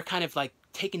they're kind of, like,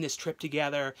 taking this trip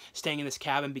together, staying in this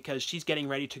cabin because she's getting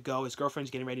ready to go. His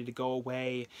girlfriend's getting ready to go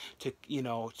away to, you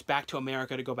know, back to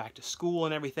America to go back to school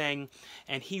and everything.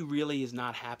 And he really is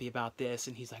not happy about this.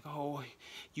 And he's like, oh,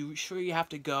 you sure you have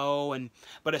to go?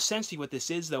 But essentially what this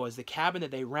is, though, is the cabin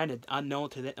that they rented,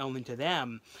 unknown to only to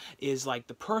them, is like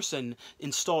the person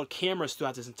installed cameras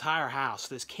throughout this entire house.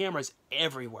 There's cameras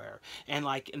everywhere. And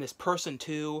this person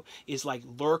too is like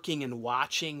lurking and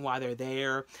watching while they're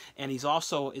there. And he's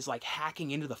also is like hacking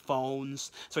into the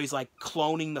phones, so he's like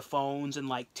cloning the phones and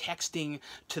like texting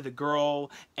to the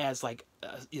girl as like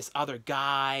this other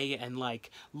guy, and like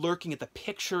lurking at the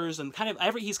pictures, and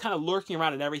he's kind of lurking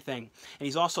around at everything. And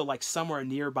he's also like somewhere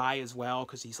nearby as well,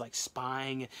 because he's like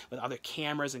spying with other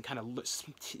cameras and kind of,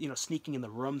 you know, sneaking in the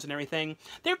rooms and everything.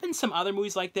 There have been some other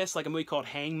movies like this, like a movie called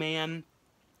Hangman,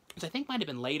 which I think might have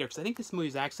been later, because I think this movie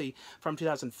is actually from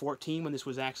 2014 when this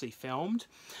was actually filmed.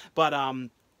 But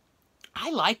I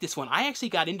like this one. I actually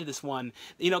got into this one,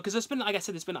 you know, because there's been, like I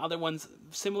said, there's been other ones,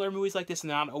 similar movies like this, and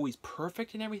they're not always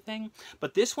perfect and everything.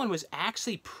 But this one was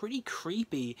actually pretty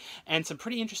creepy, and some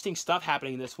pretty interesting stuff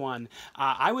happening in this one.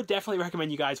 I would definitely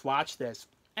recommend you guys watch this.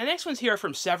 And the next one's here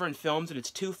from Severin Films, and it's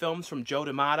 2 films from Joe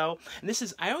D'Amato. And this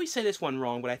is, I always say this one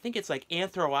wrong, but I think it's like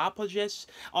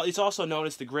Anthropologist. It's also known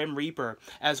as The Grim Reaper,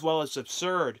 as well as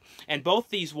Absurd. And both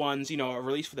these ones, you know, are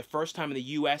released for the first time in the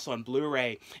U.S. on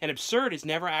Blu-ray. And Absurd has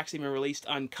never actually been released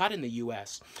uncut in the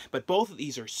U.S. But both of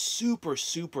these are super,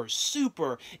 super,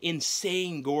 super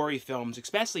insane gory films,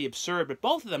 especially Absurd. But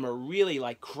both of them are really,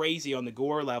 like, crazy on the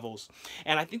gore levels.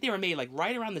 And I think they were made, like,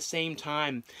 right around the same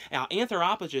time. Now,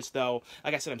 Anthropologist, though,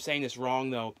 like I said, I'm saying this wrong,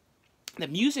 though. The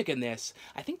music in this,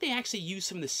 I think they actually used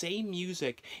some of the same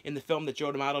music in the film that Joe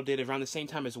D'Amato did around the same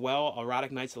time as well,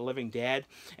 Erotic Nights of the Living Dead.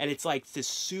 And it's like this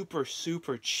super,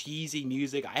 super cheesy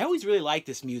music. I always really like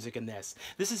this music in this.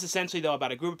 This is essentially, though,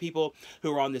 about a group of people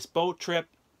who are on this boat trip.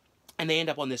 And they end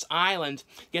up on this island,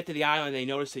 get to the island, they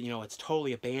notice that, you know, it's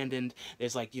totally abandoned.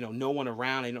 There's, like, you know, no one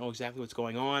around. They don't know exactly what's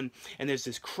going on. And there's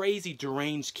this crazy,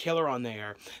 deranged killer on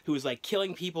there who is, like,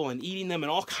 killing people and eating them and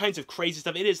all kinds of crazy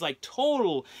stuff. It is, like,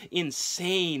 total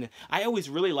insane. I always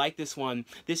really like this one.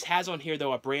 This has on here,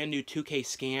 though, a brand new 2K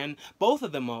scan. Both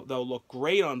of them, though, look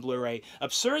great on Blu-ray.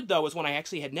 Absurd, though, was one I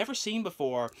actually had never seen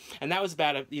before. And that was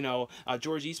about,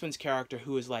 George Eastman's character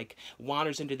who is, like,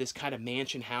 wanders into this kind of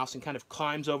mansion house and kind of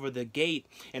climbs over the gate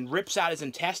and rips out his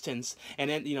intestines, and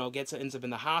then, you know, ends up in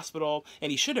the hospital,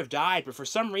 and he should have died, but for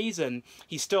some reason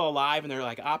he's still alive, and they're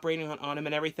like operating on him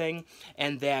and everything.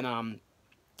 And then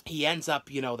he ends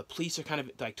up, you know, the police are kind of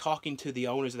like talking to the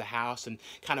owners of the house and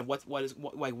kind of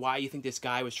why you think this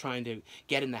guy was trying to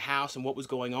get in the house and what was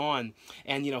going on.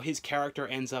 And, you know, his character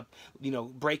ends up, you know,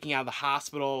 breaking out of the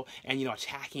hospital and, you know,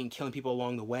 attacking and killing people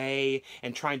along the way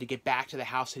and trying to get back to the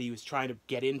house that he was trying to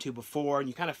get into before. And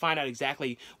you kind of find out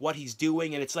exactly what he's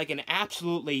doing, and it's like an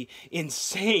absolutely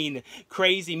insane,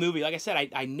 crazy movie. Like I said,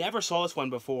 I never saw this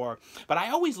one before, but I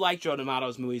always like Joe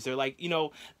D'Amato's movies. They're like, you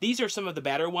know, these are some of the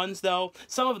better ones, though.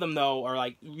 Some of them, though, are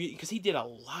like, because he did a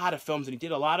lot of films, and he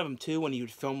did a lot of them too when he would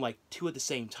film like 2 at the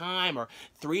same time or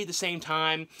 3 at the same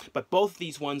time. But both of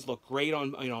these ones look great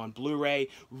on, you know, on Blu-ray.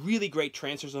 Really great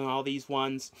transfers on all these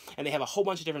ones, and they have a whole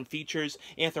bunch of different features.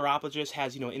 Anthropologist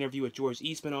has, you know, interview with George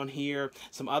Eastman on here,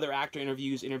 some other actor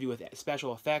interviews, interview with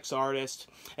special effects artists,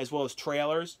 as well as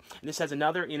trailers. And this has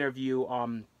another interview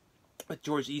with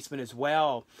George Eastman as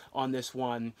well on this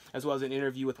one, as well as an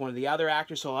interview with one of the other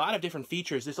actors. So a lot of different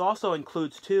features. This also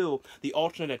includes, too, the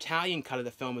alternate Italian cut of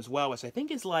the film as well, which I think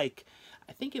is like,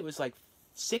 I think it was like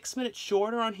 6 minutes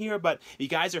shorter on here. But if you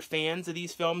guys are fans of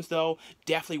these films, though,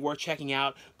 definitely worth checking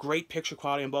out. Great picture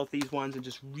quality on both these ones, and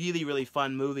just really, really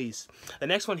fun movies. The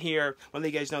next one here, one of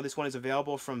you guys know this one is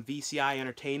available from VCI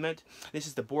Entertainment. This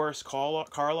is the Boris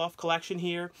Karloff collection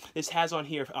here. This has on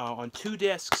here, on 2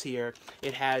 discs here,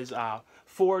 it has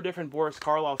 4 different Boris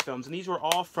Karloff films, and these were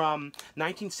all from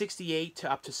 1968 to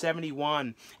up to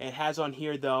 71. And it has on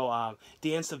here, though,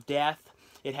 Dance of Death.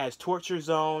 It has Torture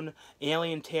Zone,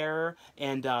 Alien Terror,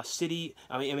 and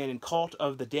and Cult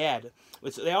of the Dead.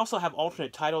 They also have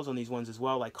alternate titles on these ones as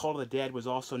well. Like Cult of the Dead was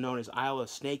also known as Isle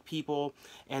of Snake People,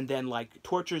 and then like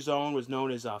Torture Zone was known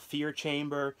as Fear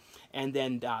Chamber, and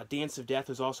then Dance of Death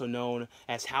was also known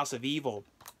as House of Evil.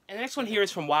 And the next one here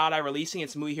is from Wild Eye Releasing.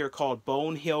 It's a movie here called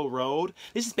Bone Hill Road.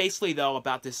 This is basically, though,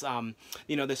 about this,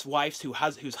 you know, this wife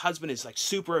whose husband is like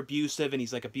super abusive, and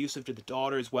he's like abusive to the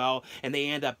daughter as well. And they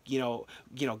end up, you know,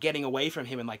 getting away from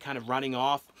him and like kind of running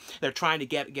off. They're trying to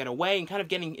get away and kind of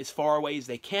getting as far away as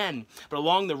they can. But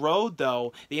along the road,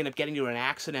 though, they end up getting into an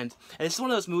accident. And this is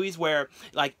one of those movies where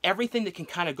like everything that can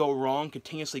kind of go wrong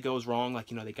continuously goes wrong.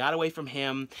 Like, you know, they got away from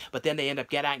him, but then they end up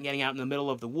getting out in the middle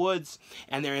of the woods,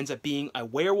 and there ends up being a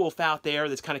werewolf out there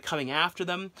that's kind of coming after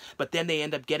them. But then they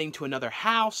end up getting to another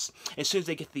house. As soon as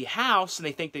they get to the house and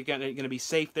they think they're going to be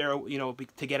safe there, you know,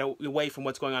 to get away from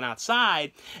what's going on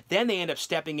outside, then they end up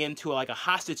stepping into like a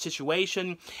hostage situation,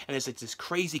 and there's like this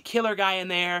crazy killer guy in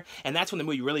there, and that's when the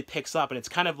movie really picks up. And it's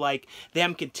kind of like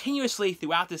them continuously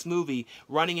throughout this movie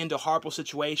running into horrible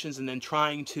situations and then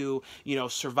trying to, you know,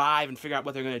 survive and figure out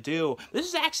what they're going to do. This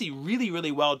is actually really,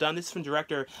 really well done. This is from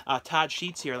director Todd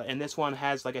Sheets here, and this one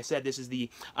has, like I said, this is the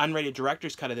unrated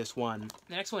director's cut of this one.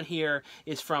 The next one here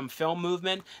is from Film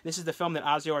Movement. This is the film that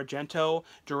Asia Argento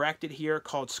directed here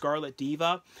called Scarlet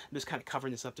Diva. I'm just kind of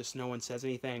covering this up just so no one says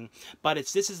anything. But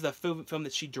this is the film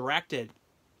that she directed.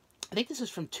 I think this is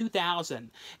from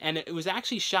 2000, and it was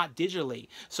actually shot digitally.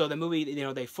 So the movie, you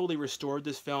know, they fully restored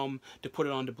this film to put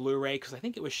it onto Blu-ray, because I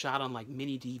think it was shot on like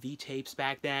mini DV tapes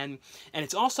back then. And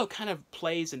it's also kind of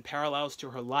plays and parallels to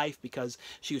her life, because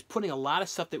she was putting a lot of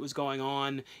stuff that was going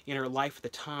on in her life at the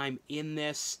time in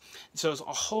this. So there's a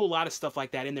whole lot of stuff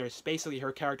like that in there. It's basically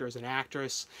her character as an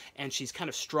actress, and she's kind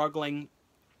of struggling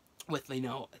with, you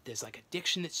know, there's like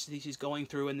addiction that she's going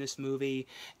through in this movie,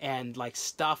 and like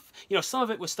stuff, you know, some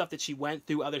of it was stuff that she went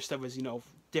through, other stuff was, you know,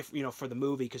 different, you know, for the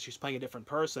movie because she's playing a different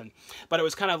person. But it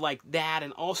was kind of like that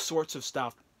and all sorts of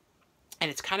stuff, and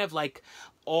it's kind of like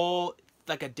all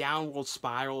like a downward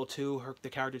spiral too. The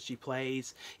character she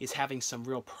plays is having some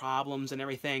real problems and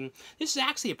everything. This is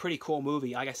actually a pretty cool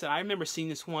movie. Like I said, I remember seeing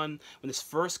this one when this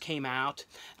first came out.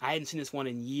 I hadn't seen this one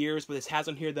in years, but this has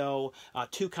on here though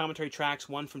 2 commentary tracks,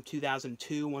 one from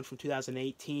 2002, one from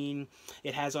 2018.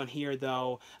 It has on here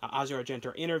though Asia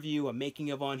Argento interview, a making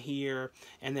of on here,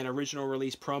 and then original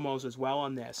release promos as well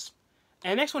on this.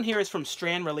 And the next one here is from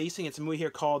Strand Releasing. It's a movie here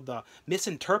called The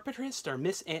Misinterpretrist or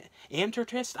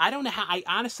Misinterpretrist. I don't know how, I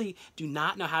honestly do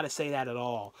not know how to say that at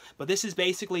all. But this is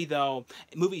basically, though,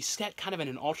 a movie set kind of in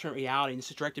an alternate reality. And this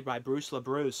is directed by Bruce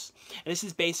LaBruce. And this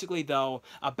is basically, though,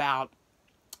 about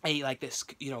like this,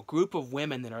 you know, group of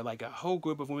women that are like a whole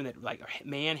group of women that like are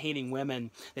man-hating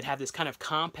women that have this kind of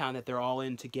compound that they're all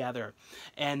in together.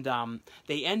 And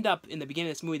they end up, in the beginning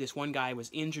of this movie, this one guy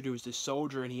was injured who was this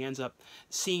soldier, and he ends up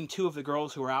seeing 2 of the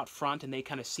girls who are out front, and they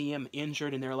kind of see him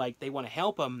injured, and they're like, they want to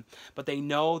help him, but they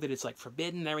know that it's like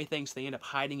forbidden and everything, so they end up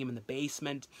hiding him in the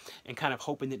basement and kind of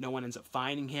hoping that no one ends up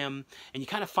finding him. And you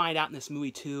kind of find out in this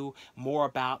movie too more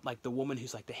about like the woman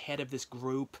who's like the head of this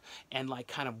group, and like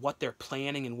kind of what they're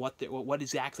planning and what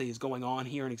exactly is going on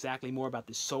here, and exactly more about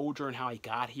this soldier and how he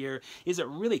got here. Is a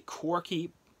really quirky,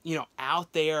 you know,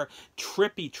 out there,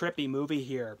 trippy movie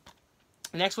here.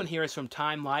 The next one here is from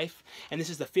Time Life, and this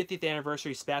is the 50th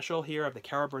anniversary special here of the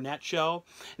Carol Burnett Show.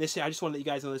 This, I just want to let you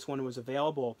guys know this one was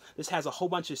available. This has a whole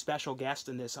bunch of special guests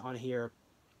in this on here.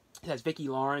 It has Vicki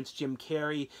Lawrence, Jim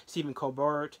Carrey, Stephen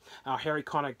Colbert, Harry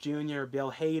Connick Jr., Bill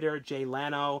Hader, Jay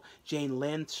Leno, Jane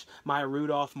Lynch, Maya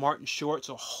Rudolph, Martin Short.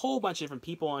 So a whole bunch of different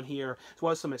people on here, as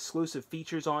well as some exclusive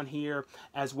features on here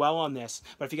as well on this.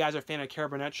 But if you guys are a fan of Carol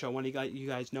Burnett Show, I want to let you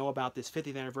guys know about this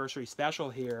 50th anniversary special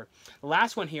here. The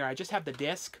last one here, I just have the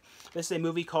disc. This is a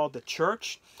movie called The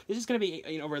Church. This is going to be,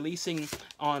 you know, releasing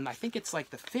on, I think it's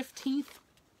like the 15th.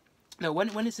 No,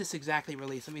 when is this exactly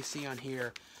released? Let me see on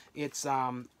here. It's,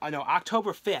 I know,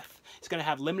 October 5th. It's going to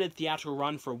have limited theatrical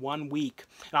run for 1 week.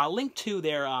 And I'll link to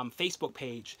their Facebook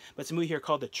page. But it's a movie here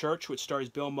called The Church, which stars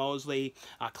Bill Moseley.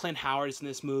 Clint Howard is in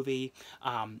this movie.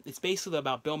 It's basically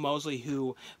about Bill Moseley,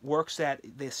 who works at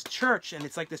this church. And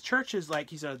it's like this church is like,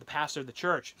 he's the pastor of the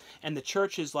church. And the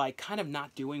church is like kind of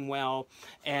not doing well.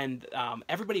 And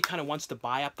everybody kind of wants to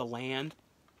buy up the land,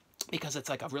 because it's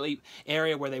like a really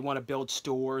area where they want to build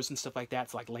stores and stuff like that.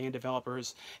 It's like land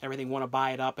developers, everything want to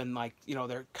buy it up, and like, you know,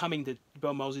 they're coming to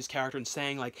Bill Moseley's character and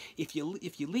saying like, if you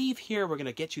leave here, we're going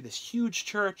to get you this huge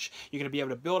church. You're going to be able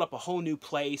to build up a whole new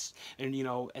place, and you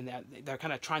know, and they're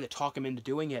kind of trying to talk him into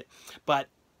doing it. But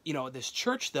you know, this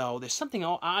church, though, there's something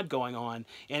odd going on,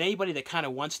 and anybody that kind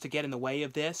of wants to get in the way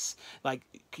of this, like,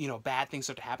 you know, bad things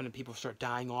start to happen and people start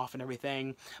dying off and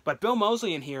everything. But Bill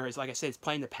Moseley in here is, like I said, is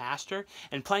playing the pastor,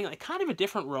 and playing like kind of a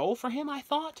different role for him, I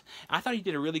thought. I thought he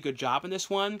did a really good job in this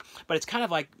one, but it's kind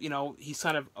of like, you know, he's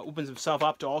kind of opens himself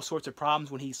up to all sorts of problems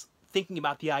when he's thinking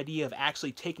about the idea of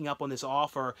actually taking up on this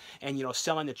offer and, you know,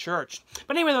 selling the church.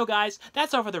 But anyway though, guys,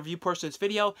 that's all for the review portion of this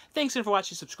video. Thanks again for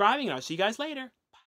watching, subscribing, and I'll see you guys later.